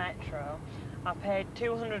this Metro. I paid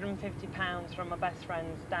 £250 from my best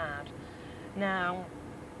friend's dad. Now,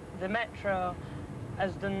 the Metro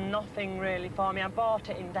has done nothing really for me. I bought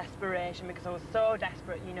it in desperation because I was so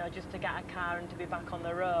desperate, you know, just to get a car and to be back on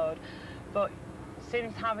the road. But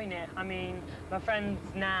since having it, I mean, my friends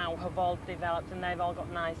now have all developed and they've all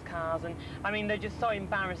got nice cars, and I mean, they're just so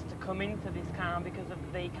embarrassed to come into this car because of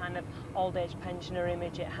the kind of old-age pensioner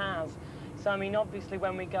image it has. So, I mean, obviously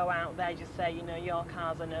when we go out, they just say, you know, your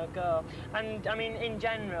car's a no-go. And, I mean, in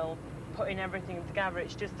general, putting everything together,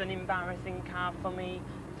 it's just an embarrassing car for me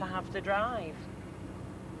to have to drive.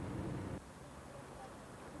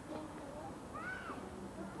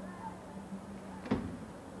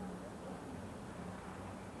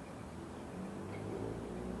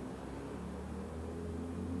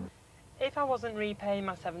 If I wasn't repaying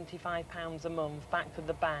my £75 a month back to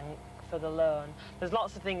the bank for the loan, there's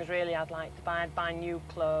lots of things really I'd like to buy. I'd buy new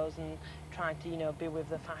clothes and try to, you know, be with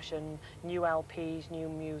the fashion, new LPs, new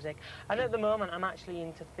music. And at the moment I'm actually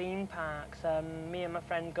into theme parks. Me and my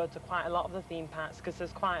friend go to quite a lot of the theme parks because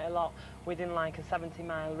there's quite a lot within like a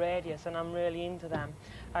 70-mile radius, and I'm really into them.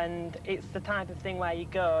 And it's the type of thing where you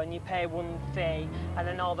go and you pay one fee and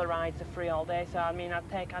then all the rides are free all day. So I mean, I'd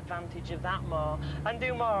take advantage of that more and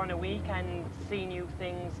do more on a weekend, see new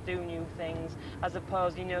things, do new things, as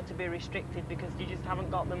opposed, you know, to be restricted because you just haven't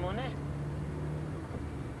got the money.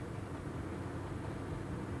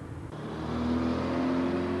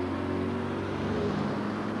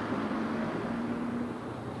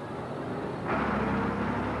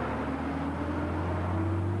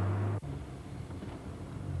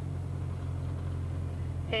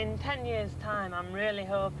 in 10 years' time, I'm really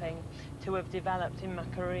hoping to have developed in my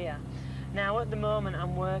career. Now, at the moment,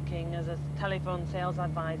 I'm working as a telephone sales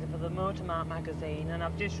advisor for the Motormark magazine, and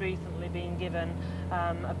I've just recently been given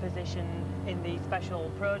a position in the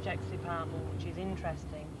special projects department, which is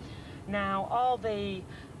interesting. Now, all the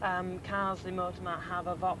cars the Motormark have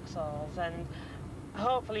are Vauxhalls, and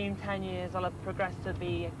hopefully in 10 years I'll have progressed to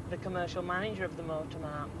be the commercial manager of the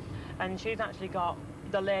Motormark. And she's actually got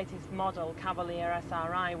the latest model, Cavalier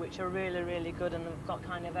SRI, which are really, really good, and have got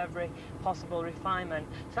kind of every possible refinement.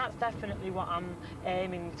 So that's definitely what I'm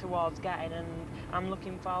aiming towards getting, and I'm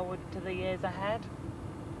looking forward to the years ahead.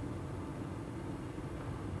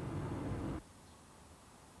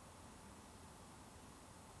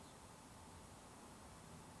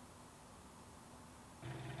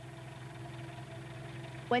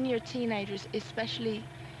 When you're teenagers, especially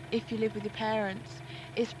if you live with your parents,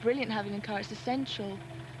 it's brilliant having a car. It's essential,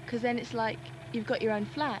 because then it's like you've got your own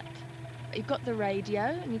flat. You've got the radio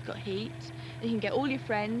and you've got heat, and you can get all your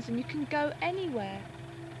friends and you can go anywhere.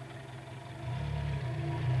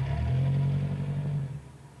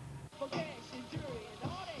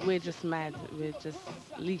 We're just mad, we're just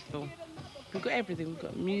lethal. We've got everything, we've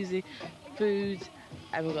got music, food,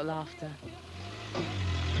 and we've got laughter.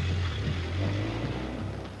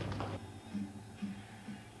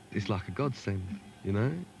 It's like a godsend, you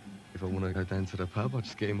know? If I want to go down to the pub, I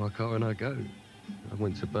just get in my car and I go. I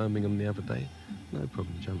went to Birmingham the other day. No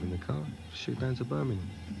problem, jump in the car, shoot down to Birmingham.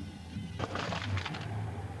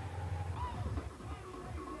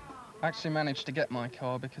 I actually managed to get my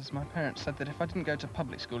car because my parents said that if I didn't go to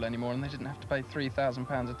public school anymore and they didn't have to pay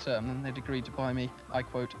 £3,000 a term, then they'd agreed to buy me, I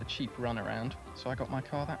quote, a cheap runaround. So I got my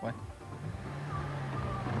car that way.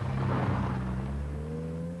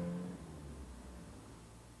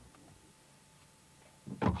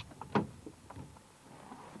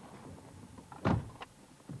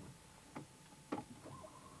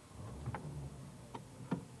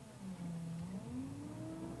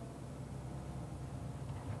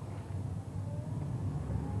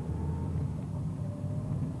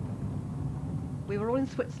 We were all in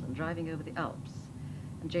Switzerland driving over the Alps,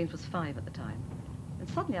 and James was 5 at the time. And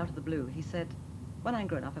suddenly, out of the blue, he said, when I'm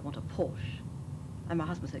grown up, I want a Porsche. And my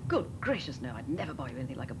husband said, good gracious, no, I'd never buy you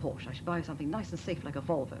anything like a Porsche. I should buy you something nice and safe like a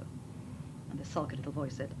Volvo. And this sulky little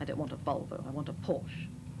voice said, I don't want a Volvo, I want a Porsche.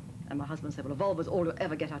 And my husband said, well, a Volvo's all you'll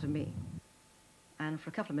ever get out of me. And for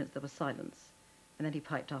a couple of minutes, there was silence. And then he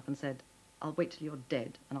piped up and said, I'll wait till you're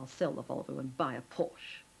dead, and I'll sell the Volvo and buy a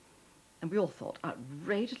Porsche. And we all thought,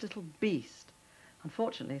 outrageous little beast.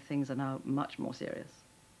 Unfortunately, things are now much more serious.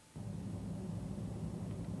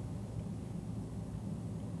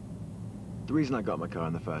 The reason I got my car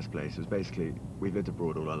in the first place was basically, we've lived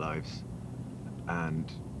abroad all our lives,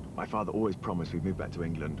 and my father always promised we'd move back to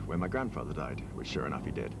England when my grandfather died, which sure enough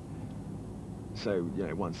he did. So, you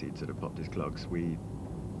know, once he'd sort of popped his clogs, we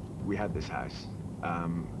had this house,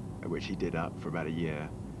 which he did up for about a year,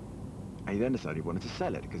 and he then decided he wanted to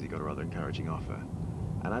sell it because he got a rather encouraging offer.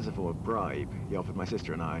 And as a form of bribe, he offered my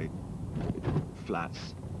sister and I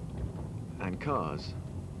flats and cars.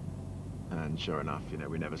 And sure enough, you know,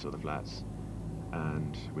 we never saw the flats,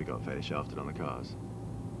 and we got fairly shafted on the cars.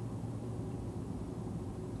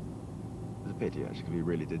 It was a pity, actually, because we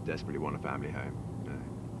really did desperately want a family home, you know.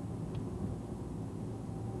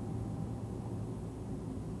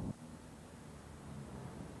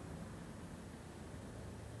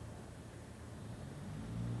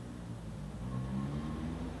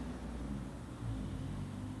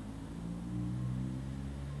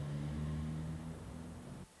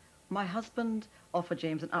 My husband offered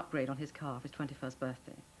James an upgrade on his car for his 21st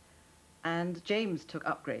birthday. And James took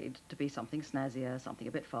upgrade to be something snazzier, something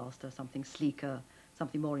a bit faster, something sleeker,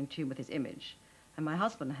 something more in tune with his image. And my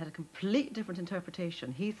husband had a complete different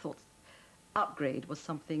interpretation. He thought upgrade was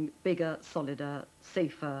something bigger, solider,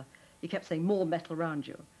 safer. He kept saying more metal around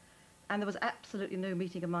you. And there was absolutely no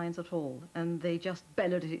meeting of minds at all. And they just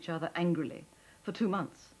bellowed at each other angrily for 2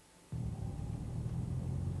 months.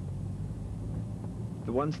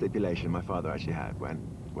 The one stipulation my father actually had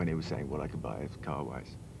when he was saying what I could buy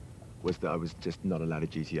car-wise was that I was just not allowed a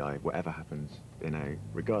GTI, whatever happens, you know,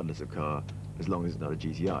 regardless of car, as long as it's not a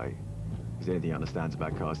GTI. Because the only thing he understands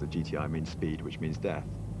about cars, the GTI means speed, which means death.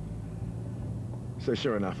 So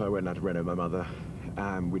sure enough, I went out to Renault with my mother,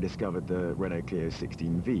 and we discovered the Renault Clio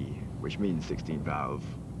 16V, which means 16 valve,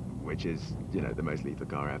 which is, you know, the most lethal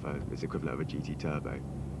car ever. It's equivalent of a GT Turbo.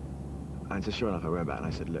 And so sure enough, I went back and I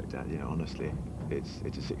said, look, Dad, you know, honestly, it's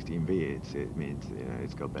a 16V. It means, you know,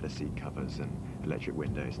 it's got better seat covers and electric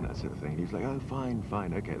windows and that sort of thing. And he was like, oh,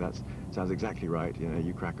 fine, okay, that sounds exactly right. You know,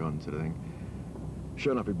 you crack on, sort of thing.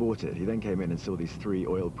 Sure enough, we bought it. He then came in and saw these 3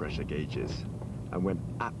 oil pressure gauges and went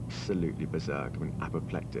absolutely berserk, I mean,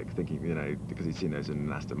 apoplectic, thinking, you know, because he'd seen those in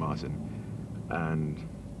an Aston Martin. And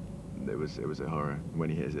it was a horror. When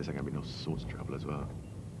he hears this, I'm going to be in all sorts of trouble as well.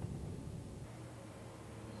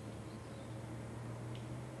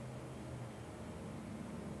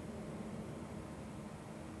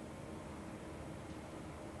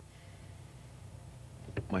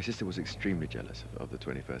 My sister was extremely jealous of the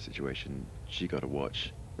 21st situation. She got a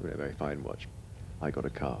watch, a very fine watch. I got a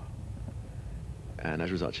car. And as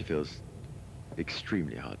a result, she feels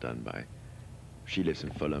extremely hard done by. She lives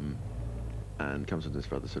in Fulham and comes from this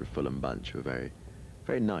rather sort of Fulham bunch who are very,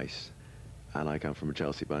 very nice. And I come from a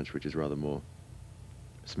Chelsea bunch, which is rather more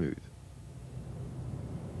smooth.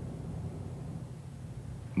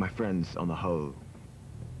 My friends, on the whole,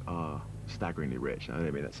 are staggeringly rich. I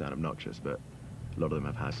don't mean that to sound obnoxious, but a lot of them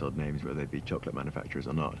have household names, whether they be chocolate manufacturers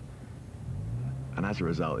or not. And as a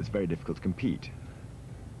result, it's very difficult to compete.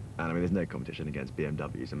 And I mean, there's no competition against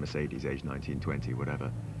BMWs and Mercedes, age 19, 20,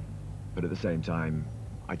 whatever. But at the same time,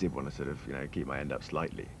 I did want to sort of, you know, keep my end up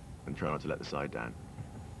slightly and try not to let the side down.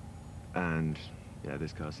 And, yeah,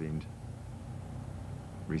 this car seemed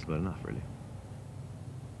reasonable enough, really.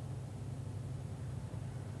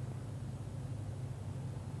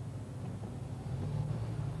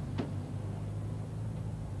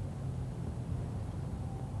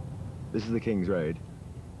 This is the King's Road,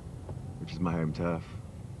 which is my home turf.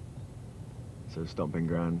 So stomping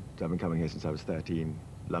ground. I've been coming here since I was 13.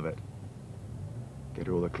 Love it. Go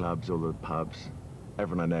to all the clubs, all the pubs.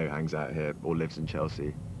 Everyone I know hangs out here or lives in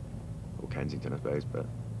Chelsea. Or Kensington, I suppose, but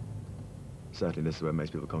certainly this is where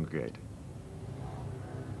most people congregate.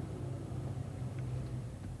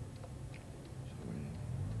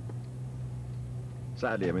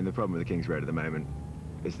 Sadly, I mean, the problem with the King's Road at the moment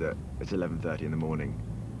is that it's 11:30 in the morning.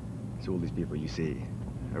 So all these people you see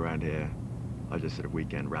around here are just sort of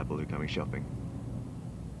weekend rabble who are coming shopping.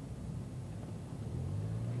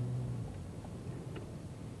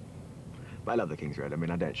 But I love the King's Road. I mean,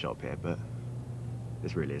 I don't shop here, but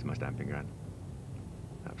this really is my stamping ground.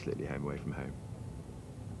 Absolutely home away from home.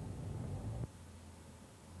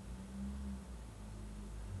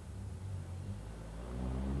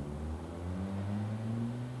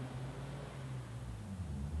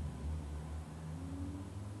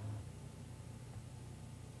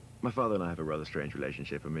 My father and I have a rather strange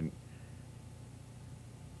relationship. I mean,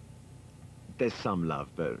 there's some love,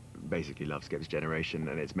 but basically love skips generation,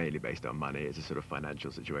 and it's mainly based on money. It's a sort of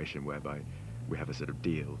financial situation whereby we have a sort of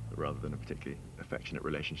deal rather than a particularly affectionate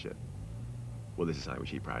relationship. Well, this is something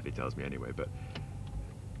which he proudly tells me anyway, but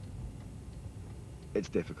it's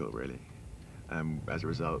difficult, really. As a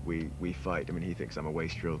result, we fight. I mean, he thinks I'm a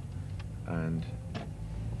wastrel, and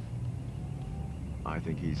I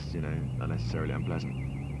think he's, you know, unnecessarily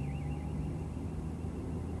unpleasant.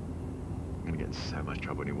 I'm going to get in so much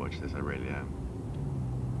trouble when you watch this, I really am.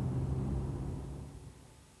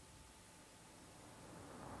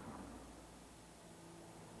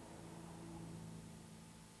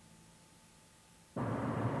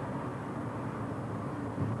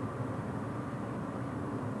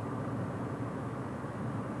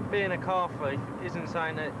 Being a car thief isn't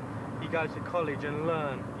saying that you go to college and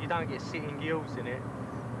learn. You don't get sitting gills in it.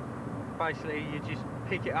 Basically, you just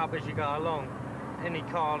pick it up as you go along. Any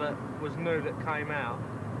car that was new that came out,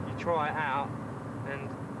 you try it out and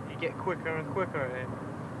you get quicker and quicker at it.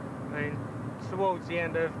 I mean, towards the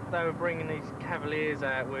end of, they were bringing these Cavaliers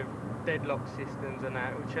out with deadlock systems and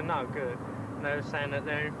that, which are no good. And they were saying that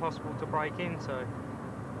they're impossible to break into.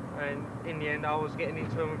 And in the end, I was getting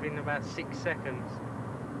into them within about 6 seconds.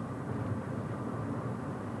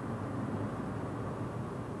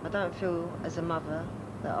 I don't feel, as a mother,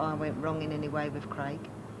 that I went wrong in any way with Craig,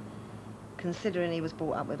 considering he was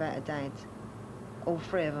brought up without a dad, all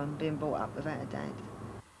 3 of them being brought up without a dad.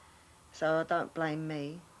 So I don't blame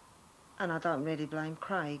me, and I don't really blame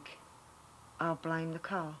Craig. I'll blame the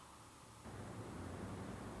car.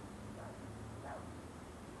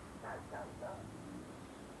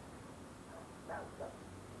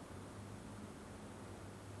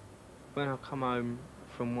 When I come home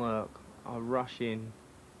from work, I rush in,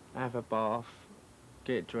 have a bath,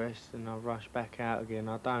 get dressed, and I rush back out again.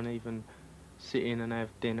 I don't even sit in and have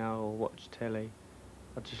dinner or watch telly.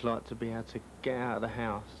 I just like to be able to get out of the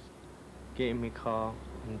house, get in my car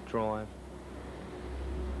and drive.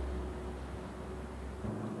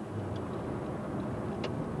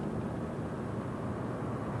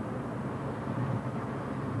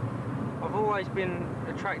 I've always been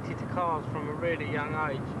attracted to cars from a really young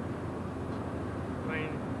age. I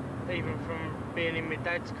mean, even from being in my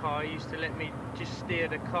dad's car, he used to let me just steer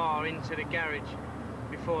the car into the garage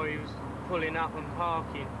before he was pulling up and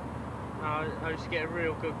parking. I used to get a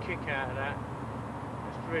real good kick out of that.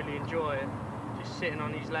 I just really enjoy it, just sitting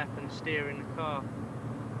on his lap and steering the car.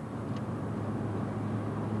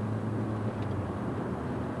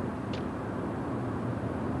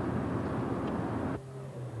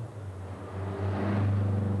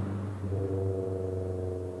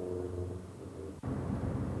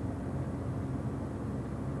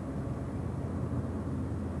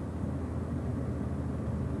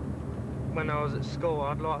 When I was at school,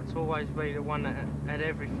 I'd like to always be the one that had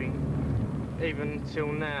everything. Even until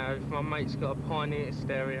now, if my mate's got a Pioneer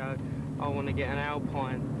stereo, I want to get an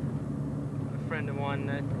Alpine. A friend of mine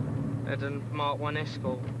had a Mark 1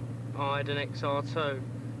 Escort. I had an XR2.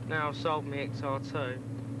 Now I've sold my XR2.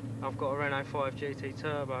 I've got a Renault 5 GT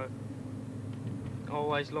Turbo. I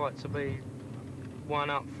always like to be one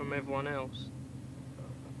up from everyone else.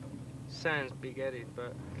 Sounds big-headed,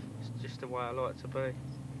 but it's just the way I like to be.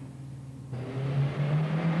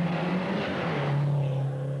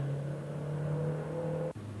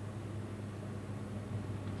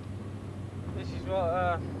 This is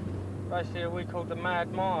what basically we call the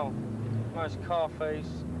Mad Mile. Most car thieves,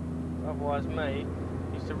 otherwise me,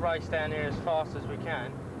 used to race down here as fast as we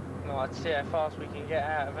can. Like, to see how fast we can get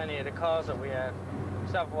out of any of the cars that we have.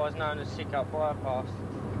 It's otherwise known as sick-up bypass.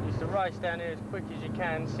 Used to race down here as quick as you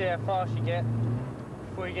can, see how fast you get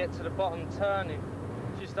before you get to the bottom turning.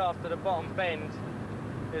 Just after the bottom bend,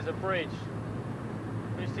 there's a bridge.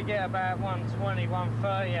 We used to get about 120,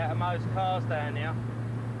 130 out of most cars down here.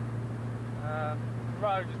 The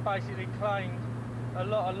road has basically claimed a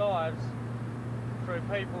lot of lives through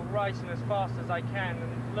people racing as fast as they can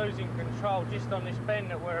and losing control just on this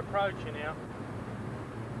bend that we're approaching here.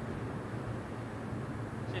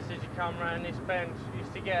 Just as you come around this bend, you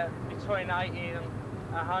used to get between 80 and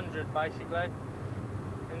 100 basically.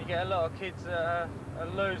 And you get a lot of kids that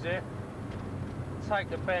lose it, take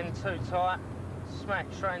the bend too tight, smack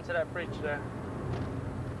straight into that bridge there.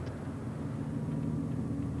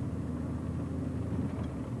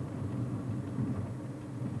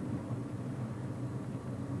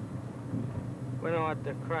 When I had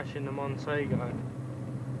the crash in the Montego,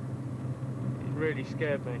 it really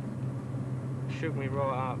scared me. It shook me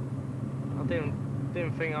right up. I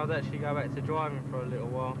didn't think I'd actually go back to driving for a little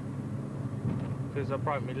while, because I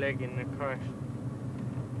broke my leg in the crash.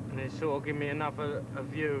 And it sort of gave me another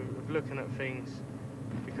view of looking at things,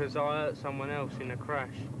 because I hurt someone else in a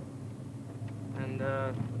crash. And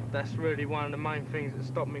that's really one of the main things that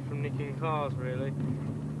stopped me from nicking cars, really.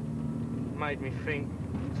 It made me think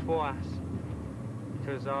twice,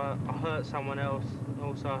 because I hurt someone else, and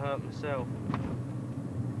also I hurt myself.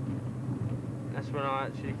 That's when I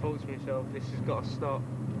actually thought to myself, this has got to stop.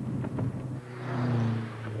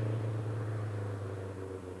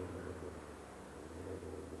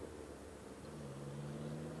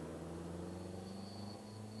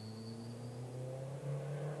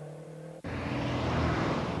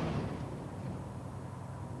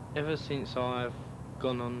 Ever since I've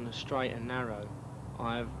gone on the straight and narrow,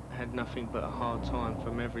 I've had nothing but a hard time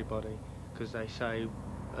from everybody, because they say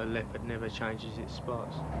a leopard never changes its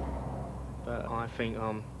spots. But I think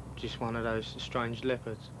I'm just one of those strange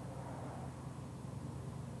leopards.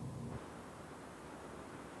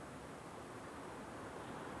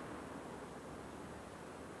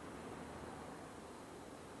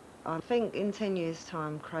 I think in 10 years'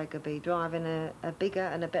 time, Craig will be driving a bigger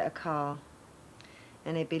and a better car,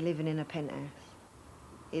 and he'd be living in a penthouse.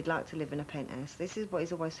 He'd like to live in a penthouse. This is what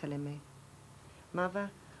he's always telling me. Mother,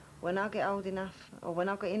 when I get old enough, or when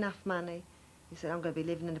I've got enough money, he said, I'm going to be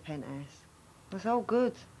living in a penthouse. I said, oh,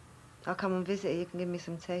 good. I'll come and visit you. You can give me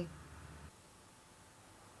some tea.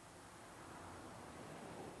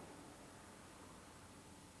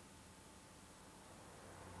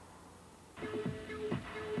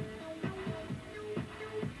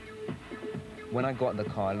 When I got the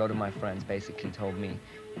car, a lot of my friends basically told me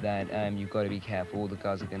that you've got to be careful. All the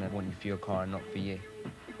guys are going to want you for your car and not for you.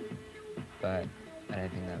 But I don't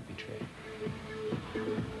think that would be true.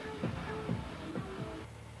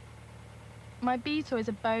 My Beatle is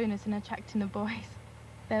a bonus in attracting the boys.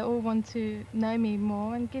 They all want to know me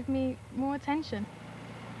more and give me more attention.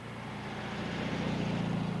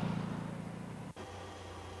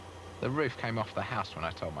 The roof came off the house when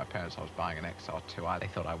I told my parents I was buying an XR2. They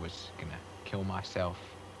thought I was going to kill myself.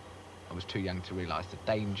 I was too young to realise the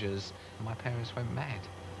dangers. My parents went mad.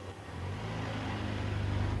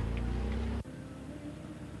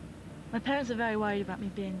 My parents are very worried about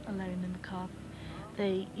me being alone in the car.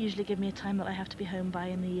 They usually give me a time that I have to be home by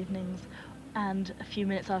in the evenings, and a few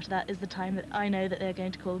minutes after that is the time that I know that they're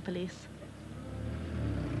going to call the police.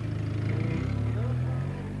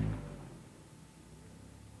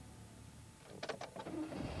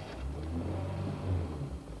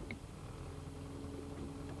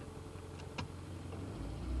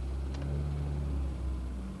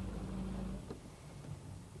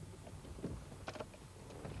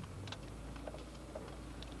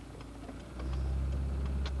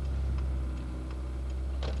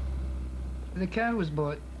 The car was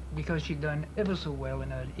bought because she'd done ever so well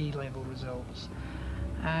in her A-level results.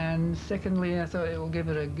 And secondly, I thought it will give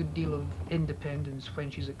her a good deal of independence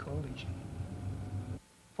when she's at college.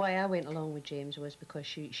 Why I went along with James was because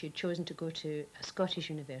she'd chosen to go to a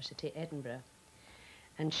Scottish university, Edinburgh,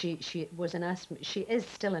 and she is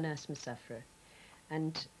still an asthma sufferer,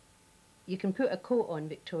 and you can put a coat on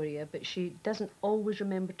Victoria, but she doesn't always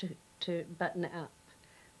remember to button it up,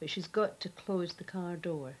 but she's got to close the car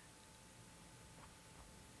door.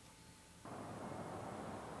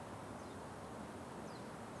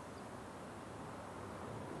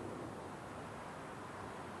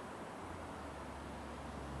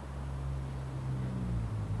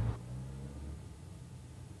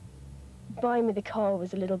 Buying me the car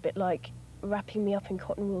was a little bit like wrapping me up in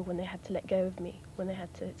cotton wool when they had to let go of me, when they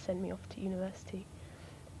had to send me off to university.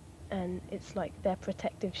 And it's like their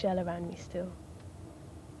protective shell around me still.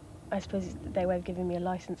 I suppose it's their way of giving me a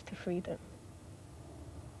license to freedom.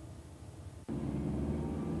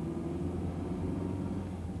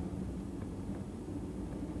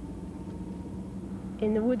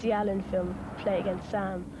 In the Woody Allen film, Play Against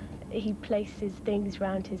Sam, he places things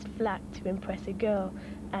around his flat to impress a girl,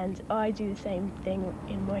 and I do the same thing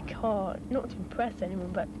in my car, not to impress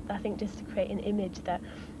anyone, but I think just to create an image that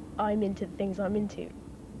I'm into the things I'm into.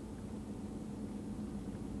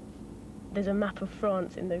 There's a map of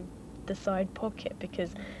France in the side pocket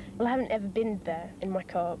because, well, I haven't ever been there in my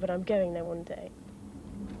car, but I'm going there one day.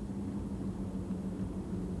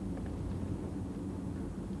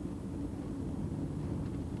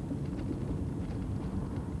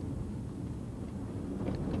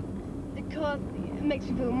 It makes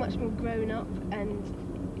me feel much more grown up and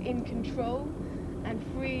in control and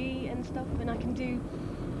free and stuff, and I can do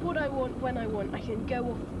what I want when I want. I can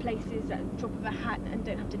go off places at the drop of a hat and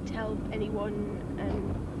don't have to tell anyone,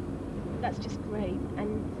 and that's just great.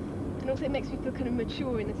 And also it makes me feel kind of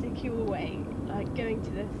mature in a secure way, like going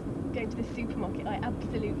to the supermarket. I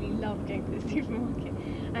absolutely love going to the supermarket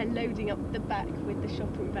and loading up the back with the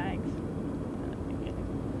shopping bags.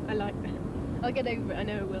 I like that. I'll get over it, I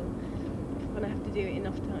know I will, when I have to do it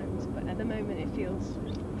enough times, but at the moment it feels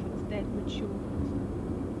dead mature.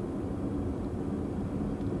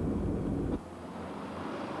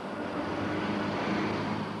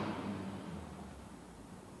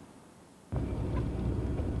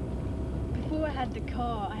 Before I had the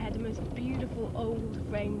car, I had the most beautiful old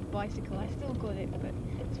framed bicycle. I still got it, but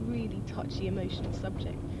it's a really touchy, emotional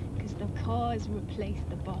subject because the car has replaced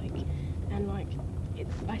the bike, and like,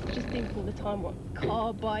 I just think all the time, what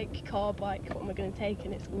car, bike, what am I going to take?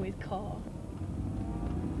 And it's always car.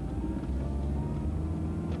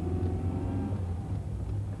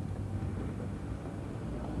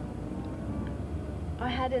 I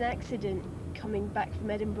had an accident coming back from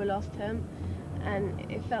Edinburgh last term, and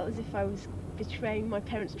it felt as if I was betraying my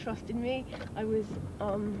parents' trust in me. I was,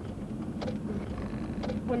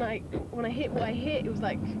 when I hit what I hit, it was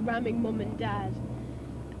like ramming mum and dad,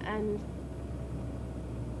 and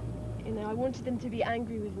you know, I wanted them to be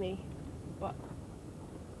angry with me, but,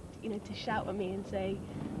 you know, to shout at me and say,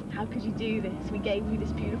 how could you do this? We gave you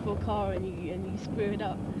this beautiful car and you screw it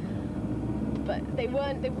up. But they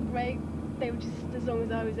weren't, they were great. They were just, as long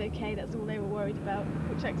as I was okay, that's all they were worried about,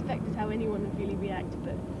 which I expect is how anyone would really react,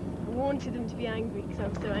 but I wanted them to be angry because I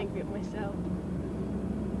was so angry at myself.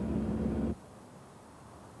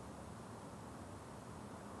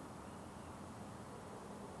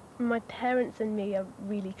 My parents and me are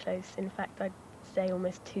really close. In fact, I'd say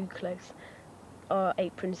almost too close. Our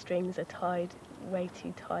apron strings are tied way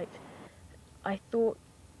too tight. I thought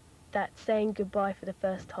that saying goodbye for the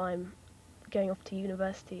first time, going off to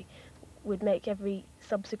university, would make every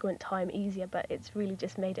subsequent time easier, but it's really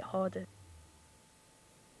just made it harder.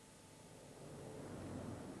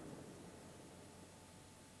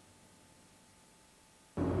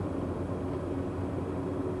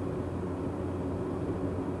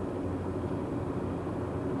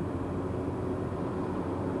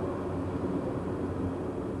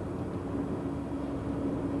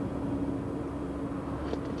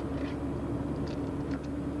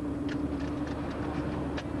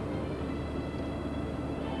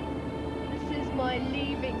 My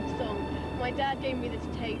leaving song. My dad gave me this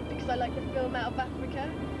tape because I like the film Out of Africa,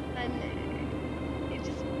 and it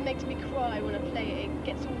just makes me cry when I play it. It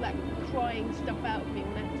gets all that crying stuff out of me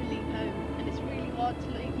when I have to leave home, and it's really hard to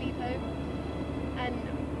leave home.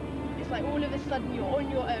 And it's like all of a sudden you're on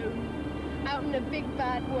your own, out in a big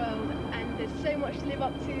bad world, and there's so much to live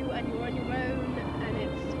up to, and you're on your own, and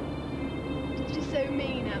it's just so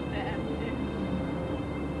mean out there.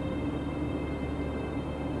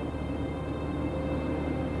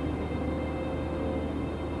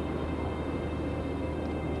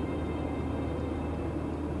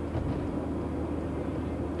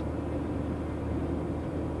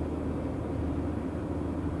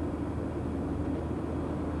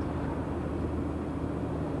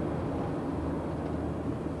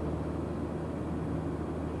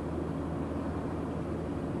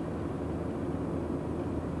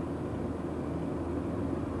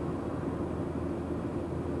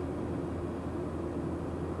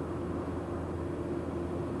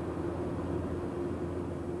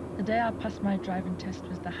 The day I passed my driving test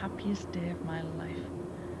was the happiest day of my life.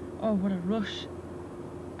 Oh, what a rush.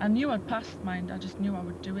 I knew I'd passed mine, I just knew I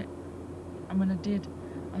would do it. And when I did,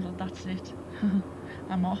 I thought, that's it.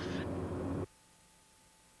 I'm off.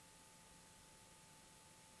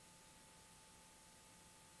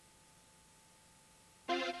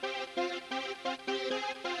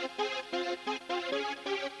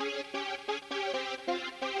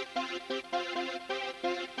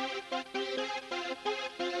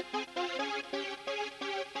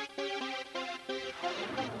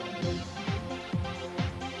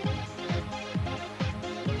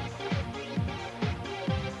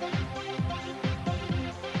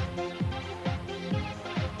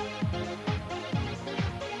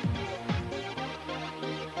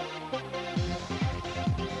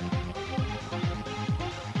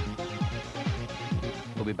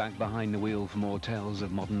 We'll be back behind the wheel for more tales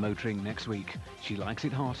of modern motoring next week. She Likes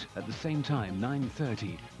It Hot at the same time,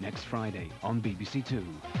 9:30 next Friday on BBC Two.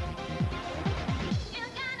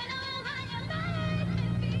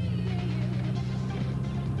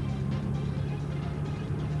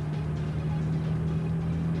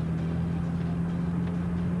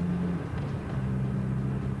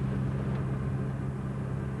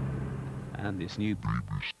 And this new...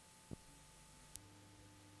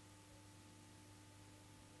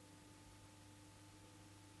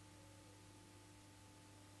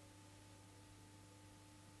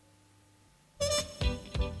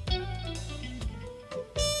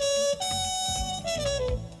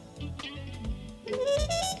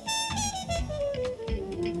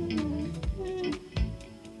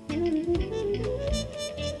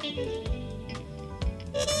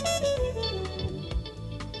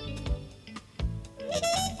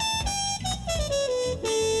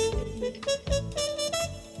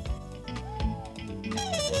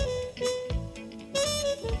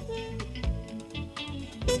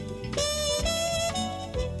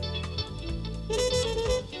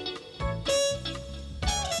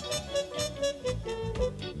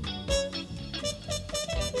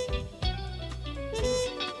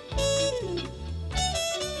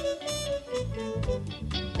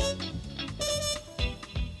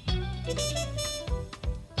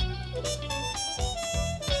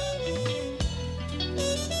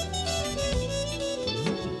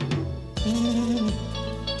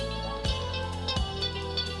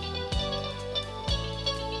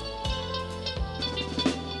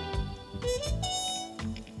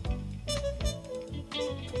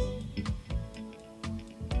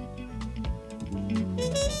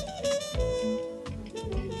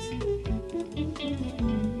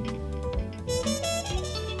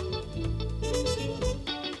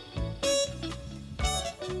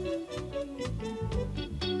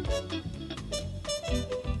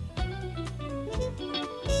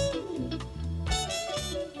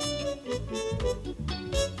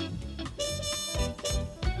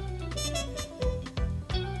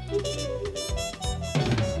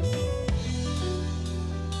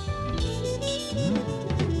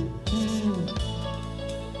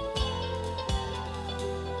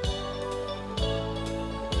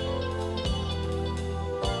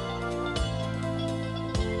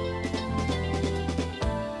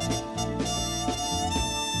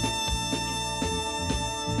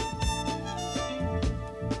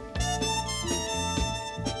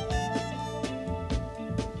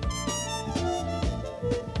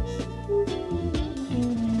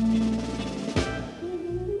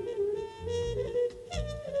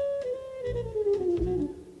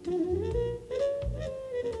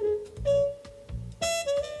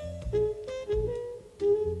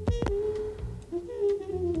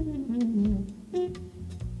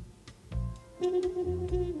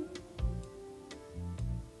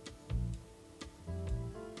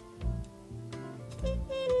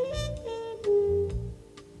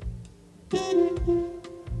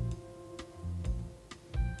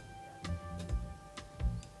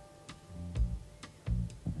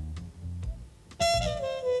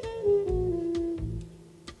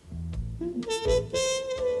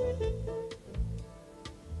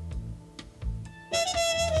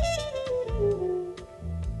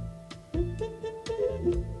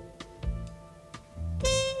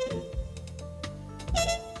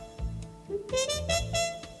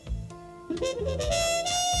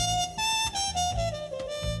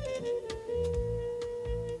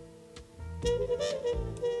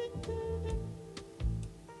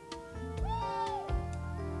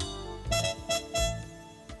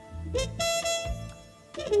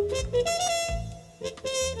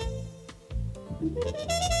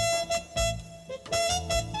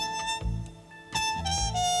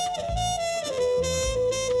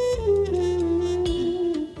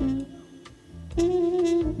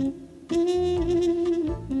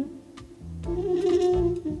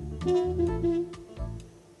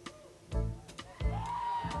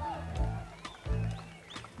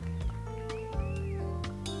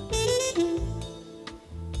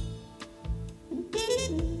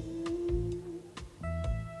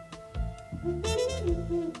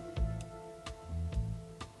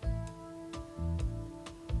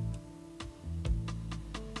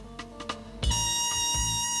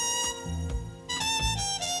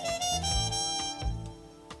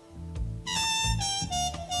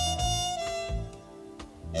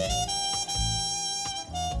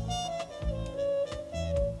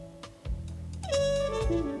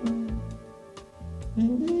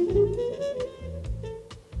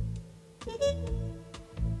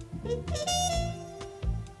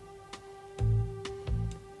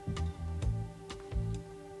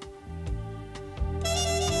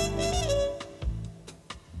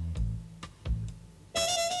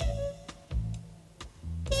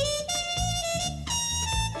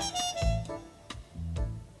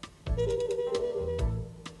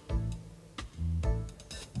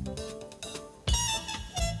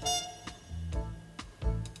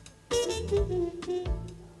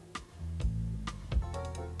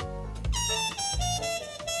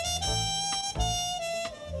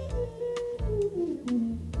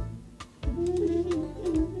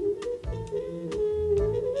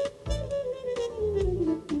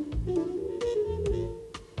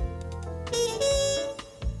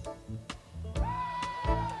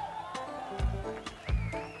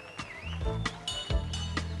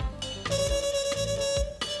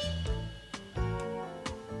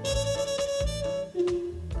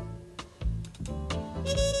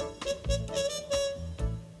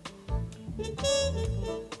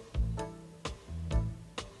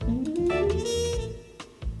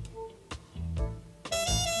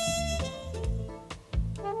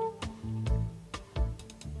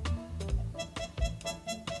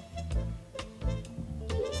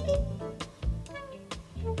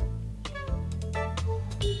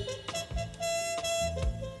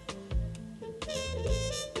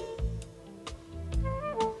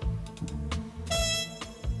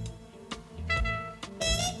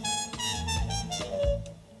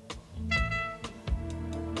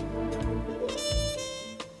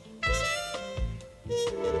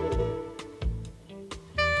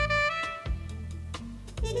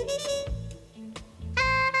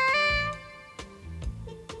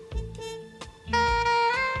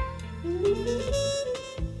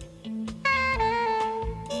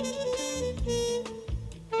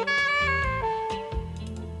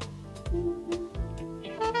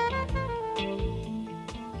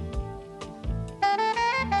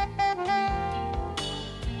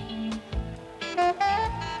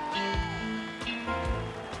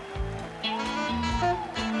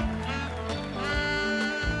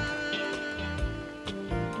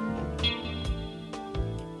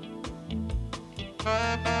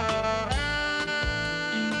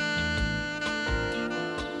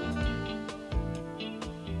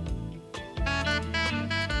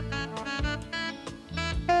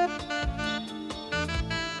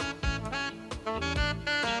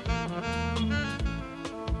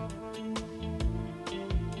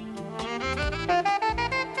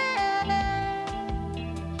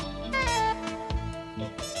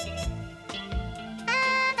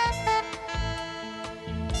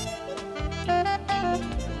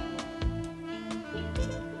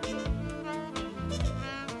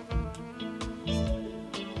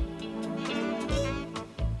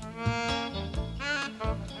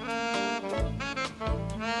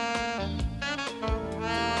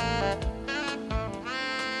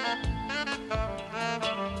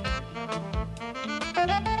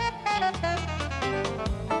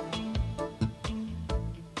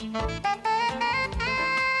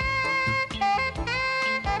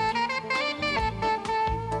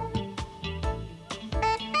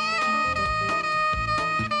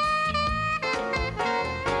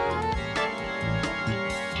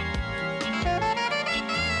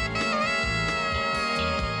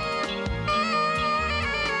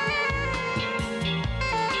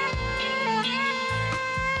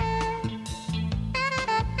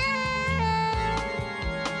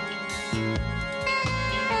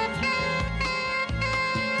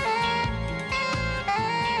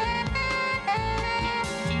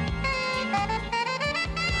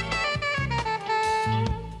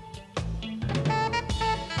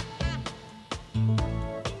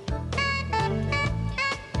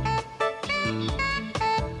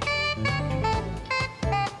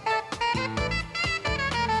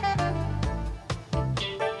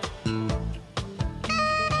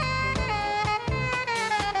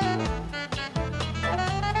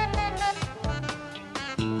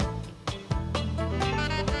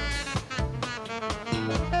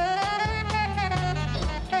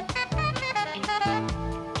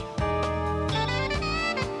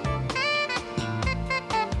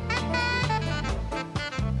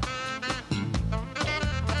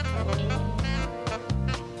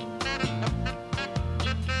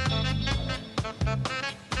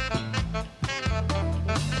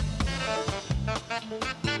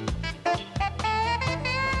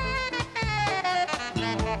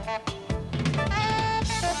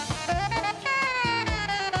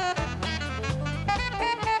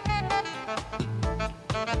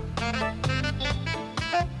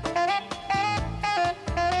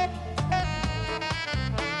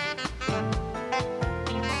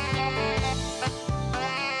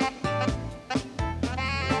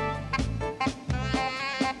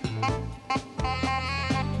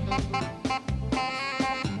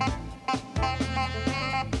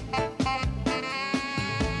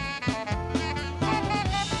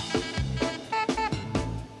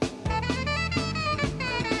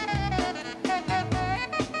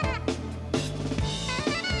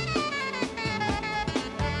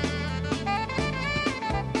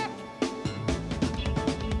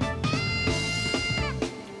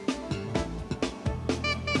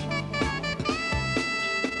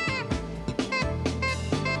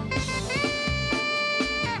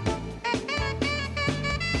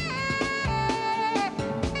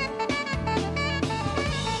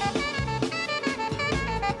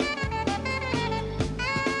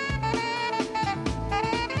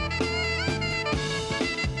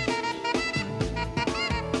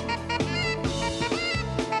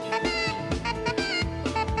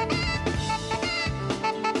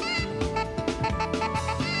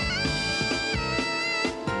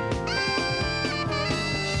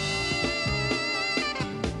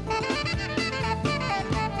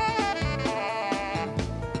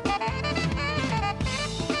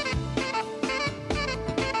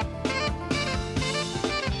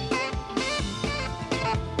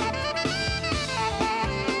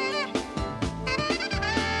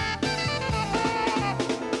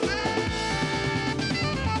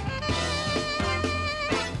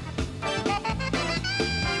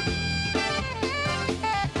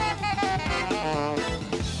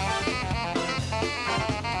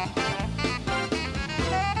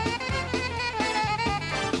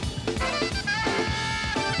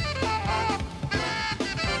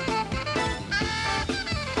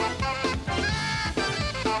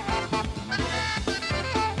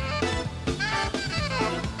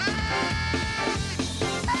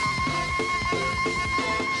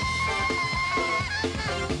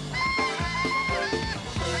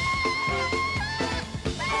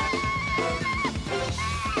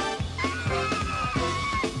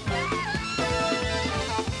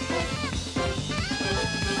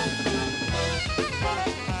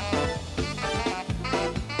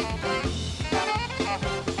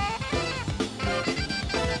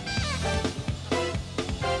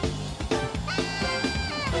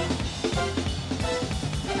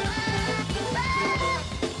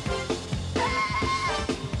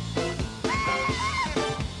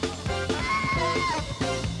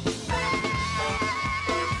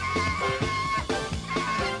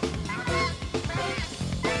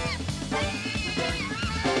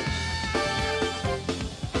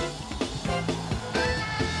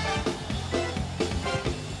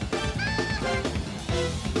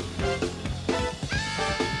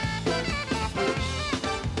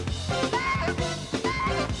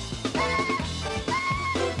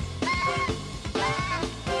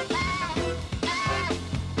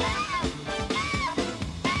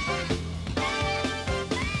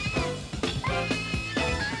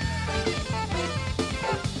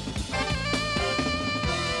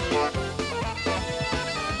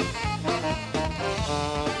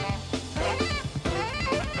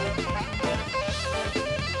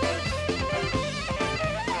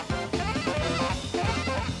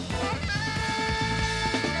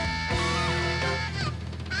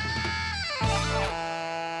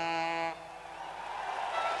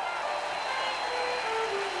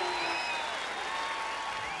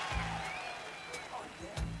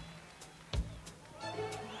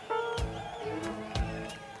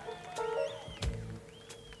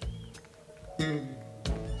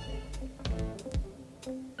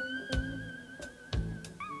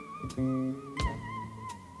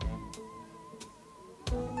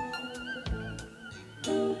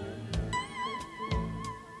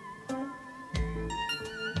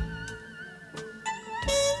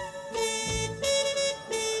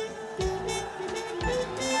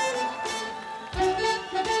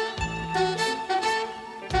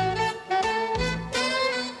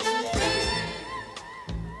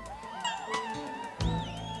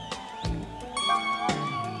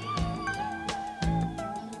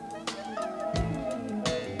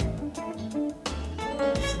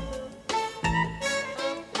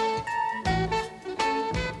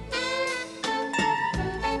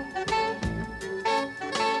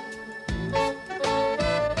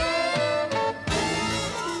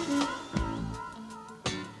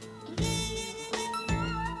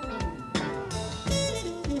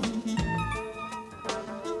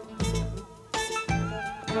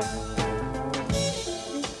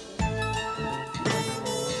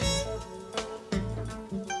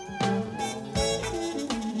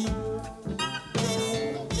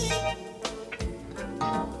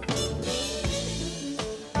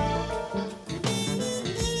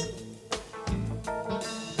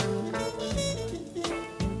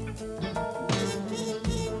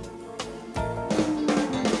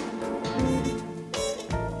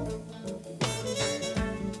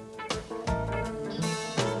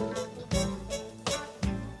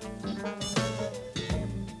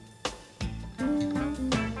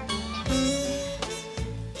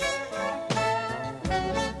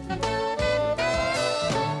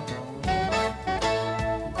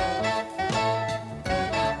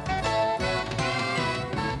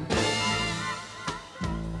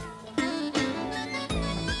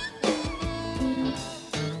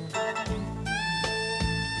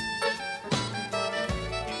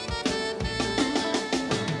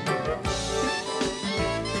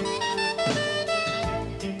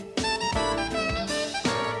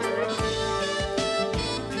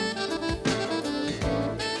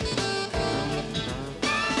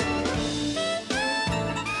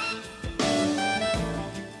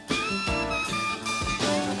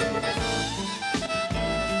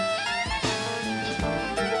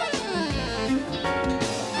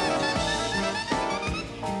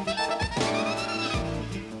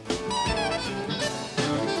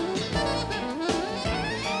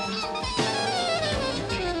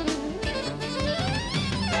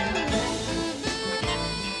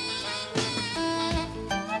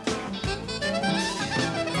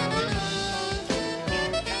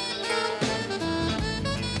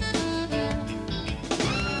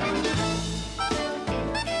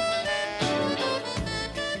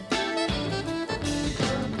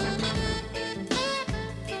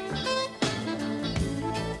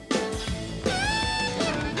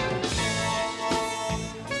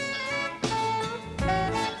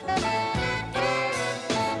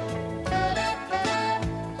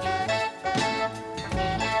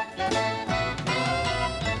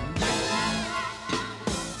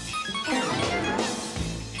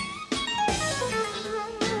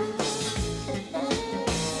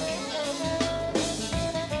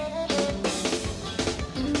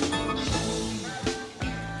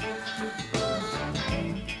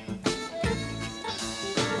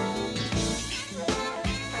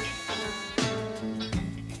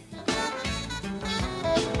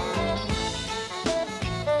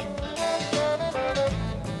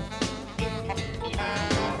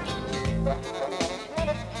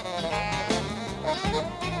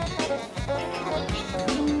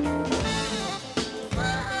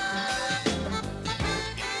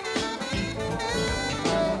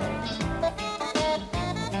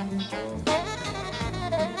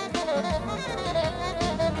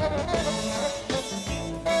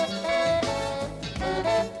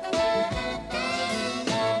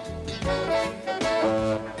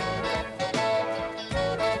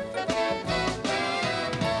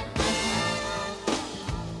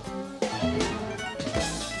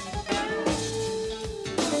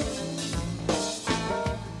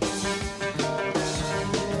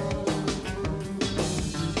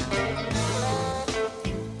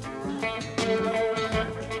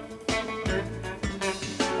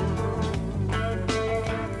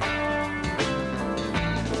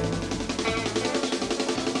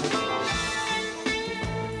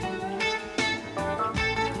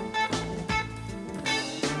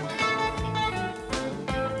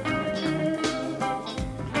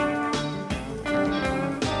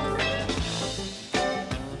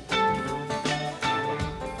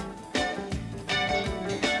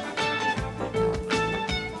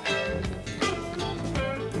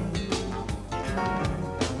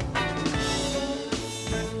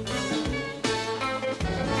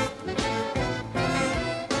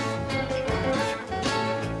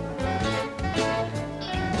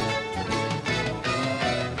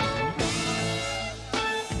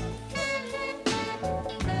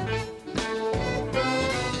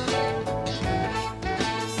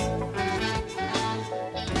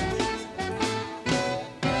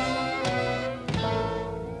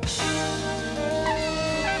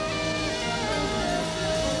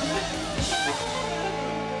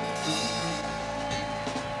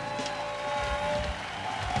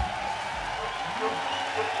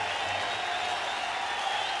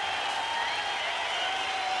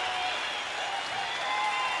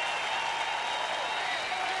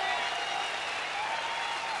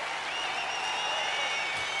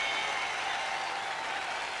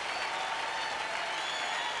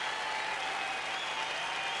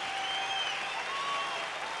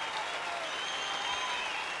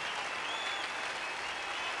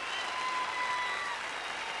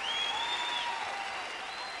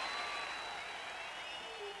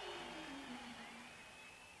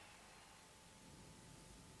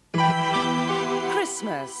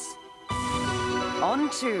 Christmas. On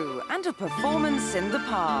to and a performance in the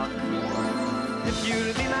park. If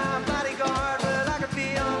you to be my bodyguard, well, I could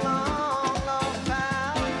be a long, long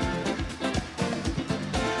pal.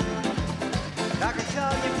 I can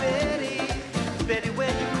call you Betty, Betty,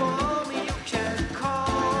 when you call me, you can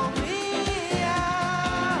call me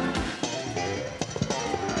out.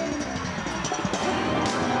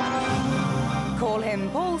 Call him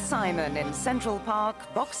Paul Simon in Central Park,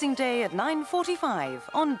 Boxing Day at 9:45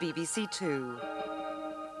 on BBC Two.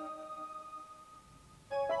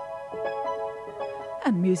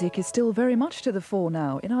 And music is still very much to the fore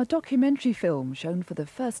now in our documentary film shown for the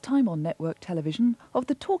first time on network television of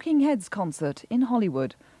the Talking Heads concert in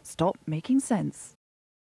Hollywood, Stop Making Sense.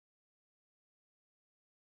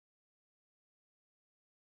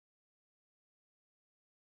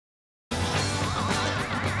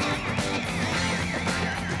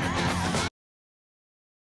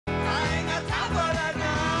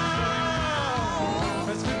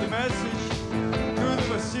 Let's get the message to the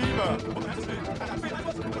receiver.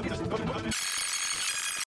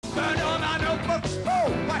 Burn all my notebooks. Oh,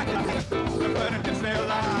 burn can stay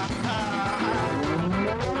alive.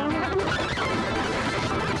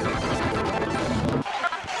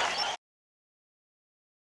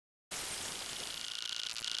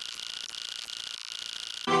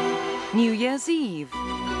 New Year's Eve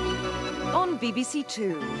on BBC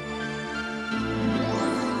Two.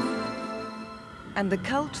 And the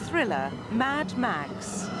cult thriller Mad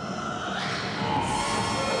Max.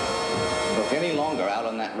 Look any longer out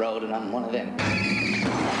on that road and I'm one of them.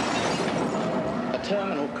 A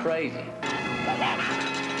terminal crazy.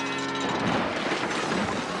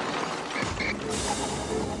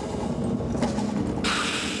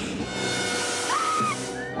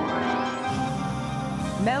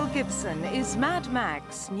 Mel Gibson is Mad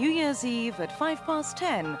Max, New Year's Eve at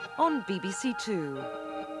 10:05 on BBC Two.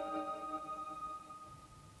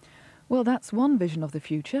 Well, that's one vision of the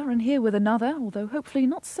future, and here with another, although hopefully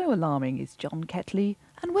not so alarming, is John Ketley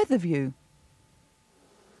and Weatherview.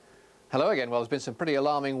 Hello again. Well, there's been some pretty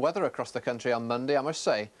alarming weather across the country on Monday, I must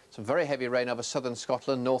say. Some very heavy rain over southern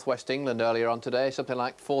Scotland, northwest England earlier on today, something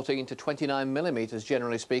like 14 to 29 millimetres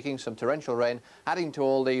generally speaking, some torrential rain, adding to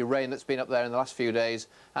all the rain that's been up there in the last few days,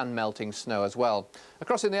 and melting snow as well.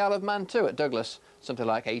 Across in the Isle of Man too, at Douglas, something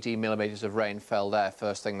like 18 millimetres of rain fell there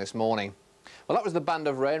first thing this morning. Well, that was the band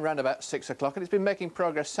of rain round about 6 o'clock, and it's been making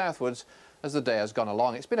progress southwards as the day has gone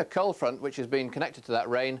along. It's been a cold front which has been connected to that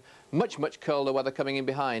rain. Much, much colder weather coming in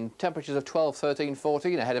behind. Temperatures of 12, 13,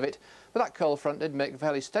 14 ahead of it. But that cold front did make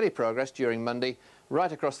fairly steady progress during Monday,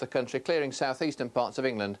 right across the country, clearing southeastern parts of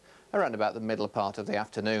England around about the middle part of the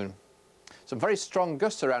afternoon. Some very strong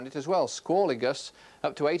gusts around it as well, squally gusts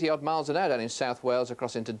up to 80 odd miles an hour down in South Wales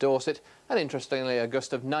across into Dorset, and interestingly a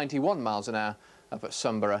gust of 91 miles an hour up at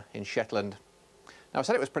Sunborough in Shetland. Now, I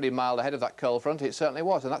said it was pretty mild ahead of that cold front. It certainly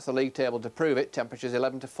was, and that's the league table to prove it. Temperatures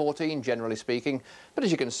 11 to 14, generally speaking. But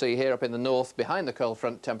as you can see here up in the north, behind the cold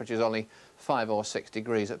front, temperatures only 5 or 6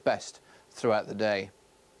 degrees at best throughout the day.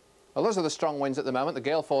 Well, those are the strong winds at the moment. The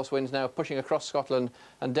gale force winds now pushing across Scotland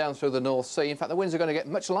and down through the North Sea. In fact, the winds are going to get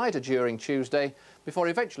much lighter during Tuesday before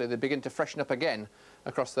eventually they begin to freshen up again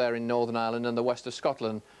across there in Northern Ireland and the west of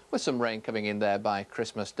Scotland, with some rain coming in there by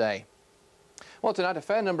Christmas Day. Well, tonight a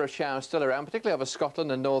fair number of showers still around, particularly over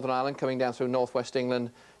Scotland and Northern Ireland, coming down through northwest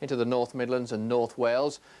England into the North Midlands and North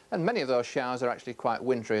Wales. And many of those showers are actually quite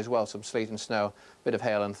wintry as well, some sleet and snow, a bit of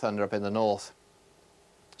hail and thunder up in the north.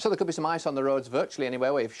 So there could be some ice on the roads virtually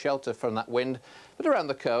anywhere where you've shelter from that wind, but around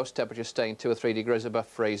the coast temperatures staying 2 or 3 degrees above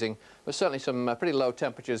freezing, but certainly some pretty low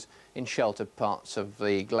temperatures in sheltered parts of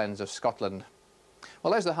the glens of Scotland.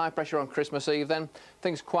 Well, there's the high pressure on Christmas Eve then.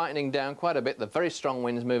 Things quietening down quite a bit, the very strong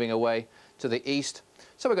winds moving away to the east.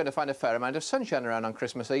 So we're going to find a fair amount of sunshine around on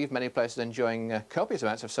Christmas Eve. Many places enjoying copious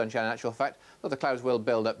amounts of sunshine in actual fact, though the clouds will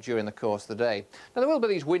build up during the course of the day. Now there will be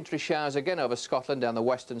these wintry showers again over Scotland, down the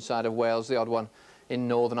western side of Wales, the odd one in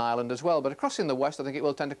Northern Ireland as well. But across in the west I think it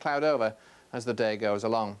will tend to cloud over as the day goes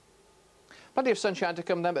along. Plenty of sunshine to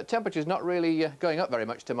come then, but temperatures not really going up very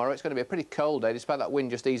much tomorrow. It's going to be a pretty cold day, despite that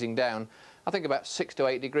wind just easing down. I think about 6 to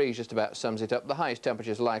 8 degrees just about sums it up. The highest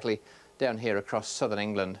temperatures likely down here across southern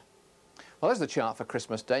England. Well, there's the chart for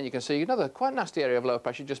Christmas Day, and you can see another quite nasty area of low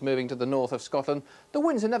pressure just moving to the north of Scotland. The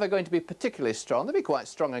winds are never going to be particularly strong. They'll be quite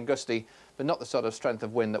strong and gusty, but not the sort of strength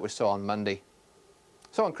of wind that we saw on Monday.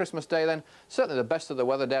 So on Christmas Day then, certainly the best of the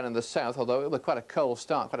weather down in the south, although it'll be quite a cold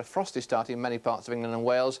start, quite a frosty start in many parts of England and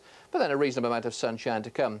Wales, but then a reasonable amount of sunshine to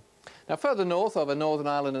come Now, further north over Northern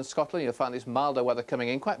Ireland and Scotland, you'll find this milder weather coming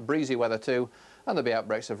in, quite breezy weather too, and there'll be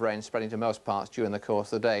outbreaks of rain spreading to most parts during the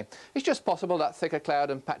course of the day. It's just possible that thicker cloud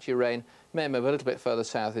and patchy rain may move a little bit further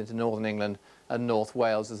south into northern England and North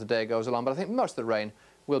Wales as the day goes along, but I think most of the rain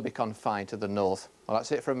will be confined to the north. Well,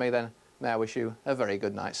 that's it from me then. May I wish you a very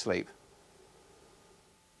good night's sleep.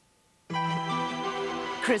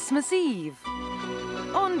 Christmas Eve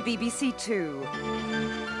on BBC Two.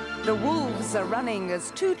 The wolves are running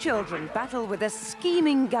as two children battle with a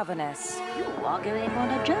scheming governess. You are going on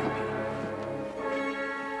a journey.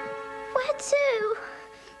 Where to?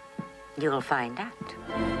 You'll find out.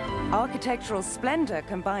 Architectural splendour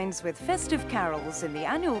combines with festive carols in the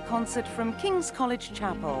annual concert from King's College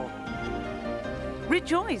Chapel.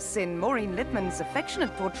 Rejoice in Maureen Lipman's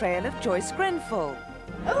affectionate portrayal of Joyce Grenfell.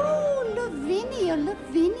 Oh, Lavinia,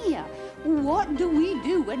 Lavinia. What do we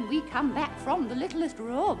do when we come back from the littlest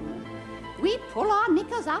room? We pull our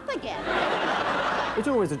knickers up again. It's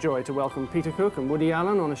always a joy to welcome Peter Cook and Woody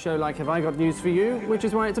Allen on a show like Have I Got News For You, which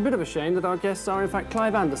is why it's a bit of a shame that our guests are in fact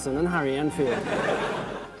Clive Anderson and Harry Enfield.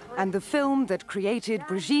 And the film that created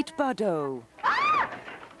Brigitte Bardot.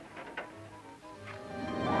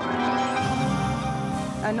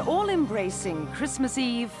 An all-embracing Christmas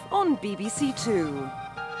Eve on BBC Two.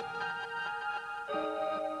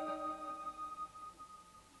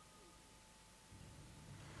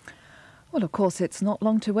 Well, of course, it's not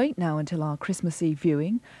long to wait now until our Christmas Eve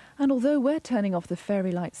viewing, and although we're turning off the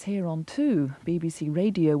fairy lights here on 2, BBC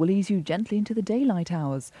Radio will ease you gently into the daylight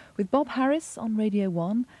hours, with Bob Harris on Radio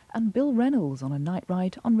 1 and Bill Reynolds on A Night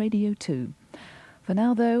Ride on Radio 2. For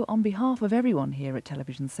now, though, on behalf of everyone here at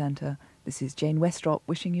Television Centre, this is Jane Westrop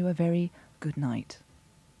wishing you a very good night.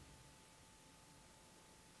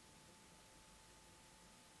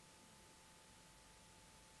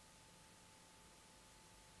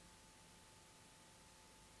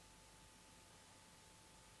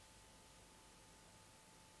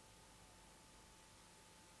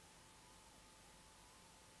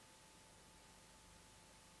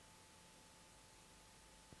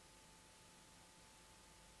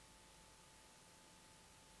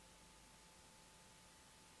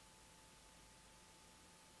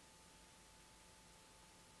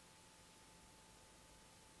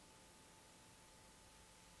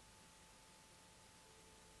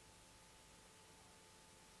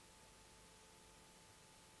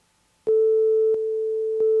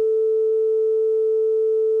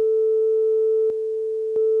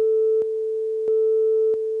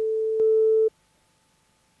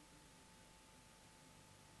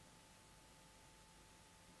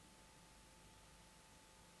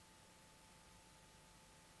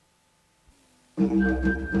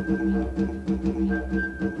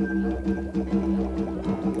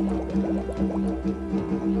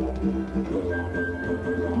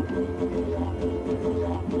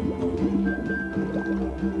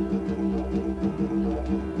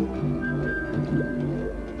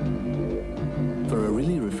 For a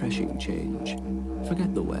really refreshing change,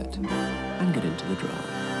 forget the wet and get into the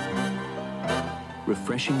dry.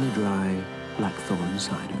 Refreshingly dry blackthorn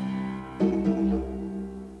cider.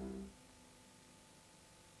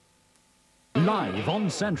 Live on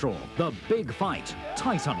Central, the big fight,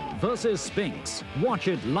 Titan versus Sphinx. Watch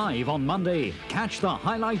it live on Monday. Catch the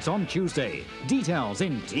highlights on Tuesday. Details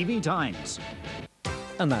in TV Times.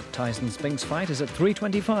 And that Tyson Sphinx fight is at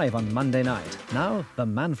 3:25 on Monday night. Now, The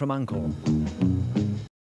Man from U.N.C.L.E.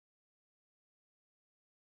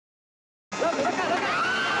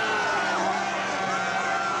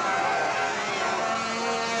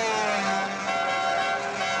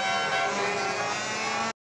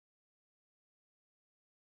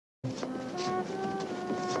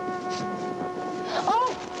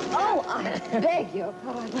 I beg your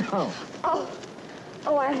pardon.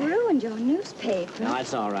 Oh, I ruined your newspaper. No,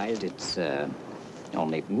 it's all right. It's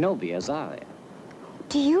only Novia Zarya.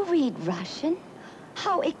 Do you read Russian?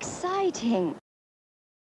 How exciting.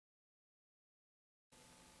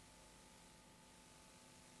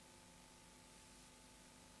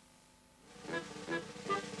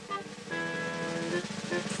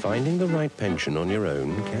 Finding the right pension on your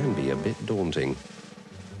own can be a bit daunting.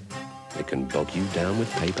 It can bog you down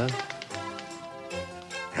with paper,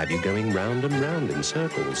 have you going round and round in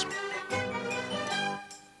circles.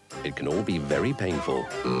 It can all be very painful.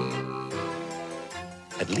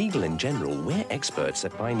 At Legal & General, we're experts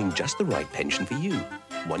at finding just the right pension for you.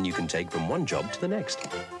 One you can take from one job to the next.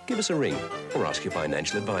 Give us a ring or ask your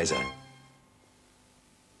financial advisor.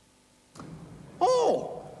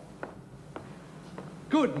 Oh!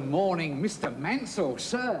 Good morning, Mr. Mansell,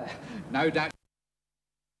 sir. No doubt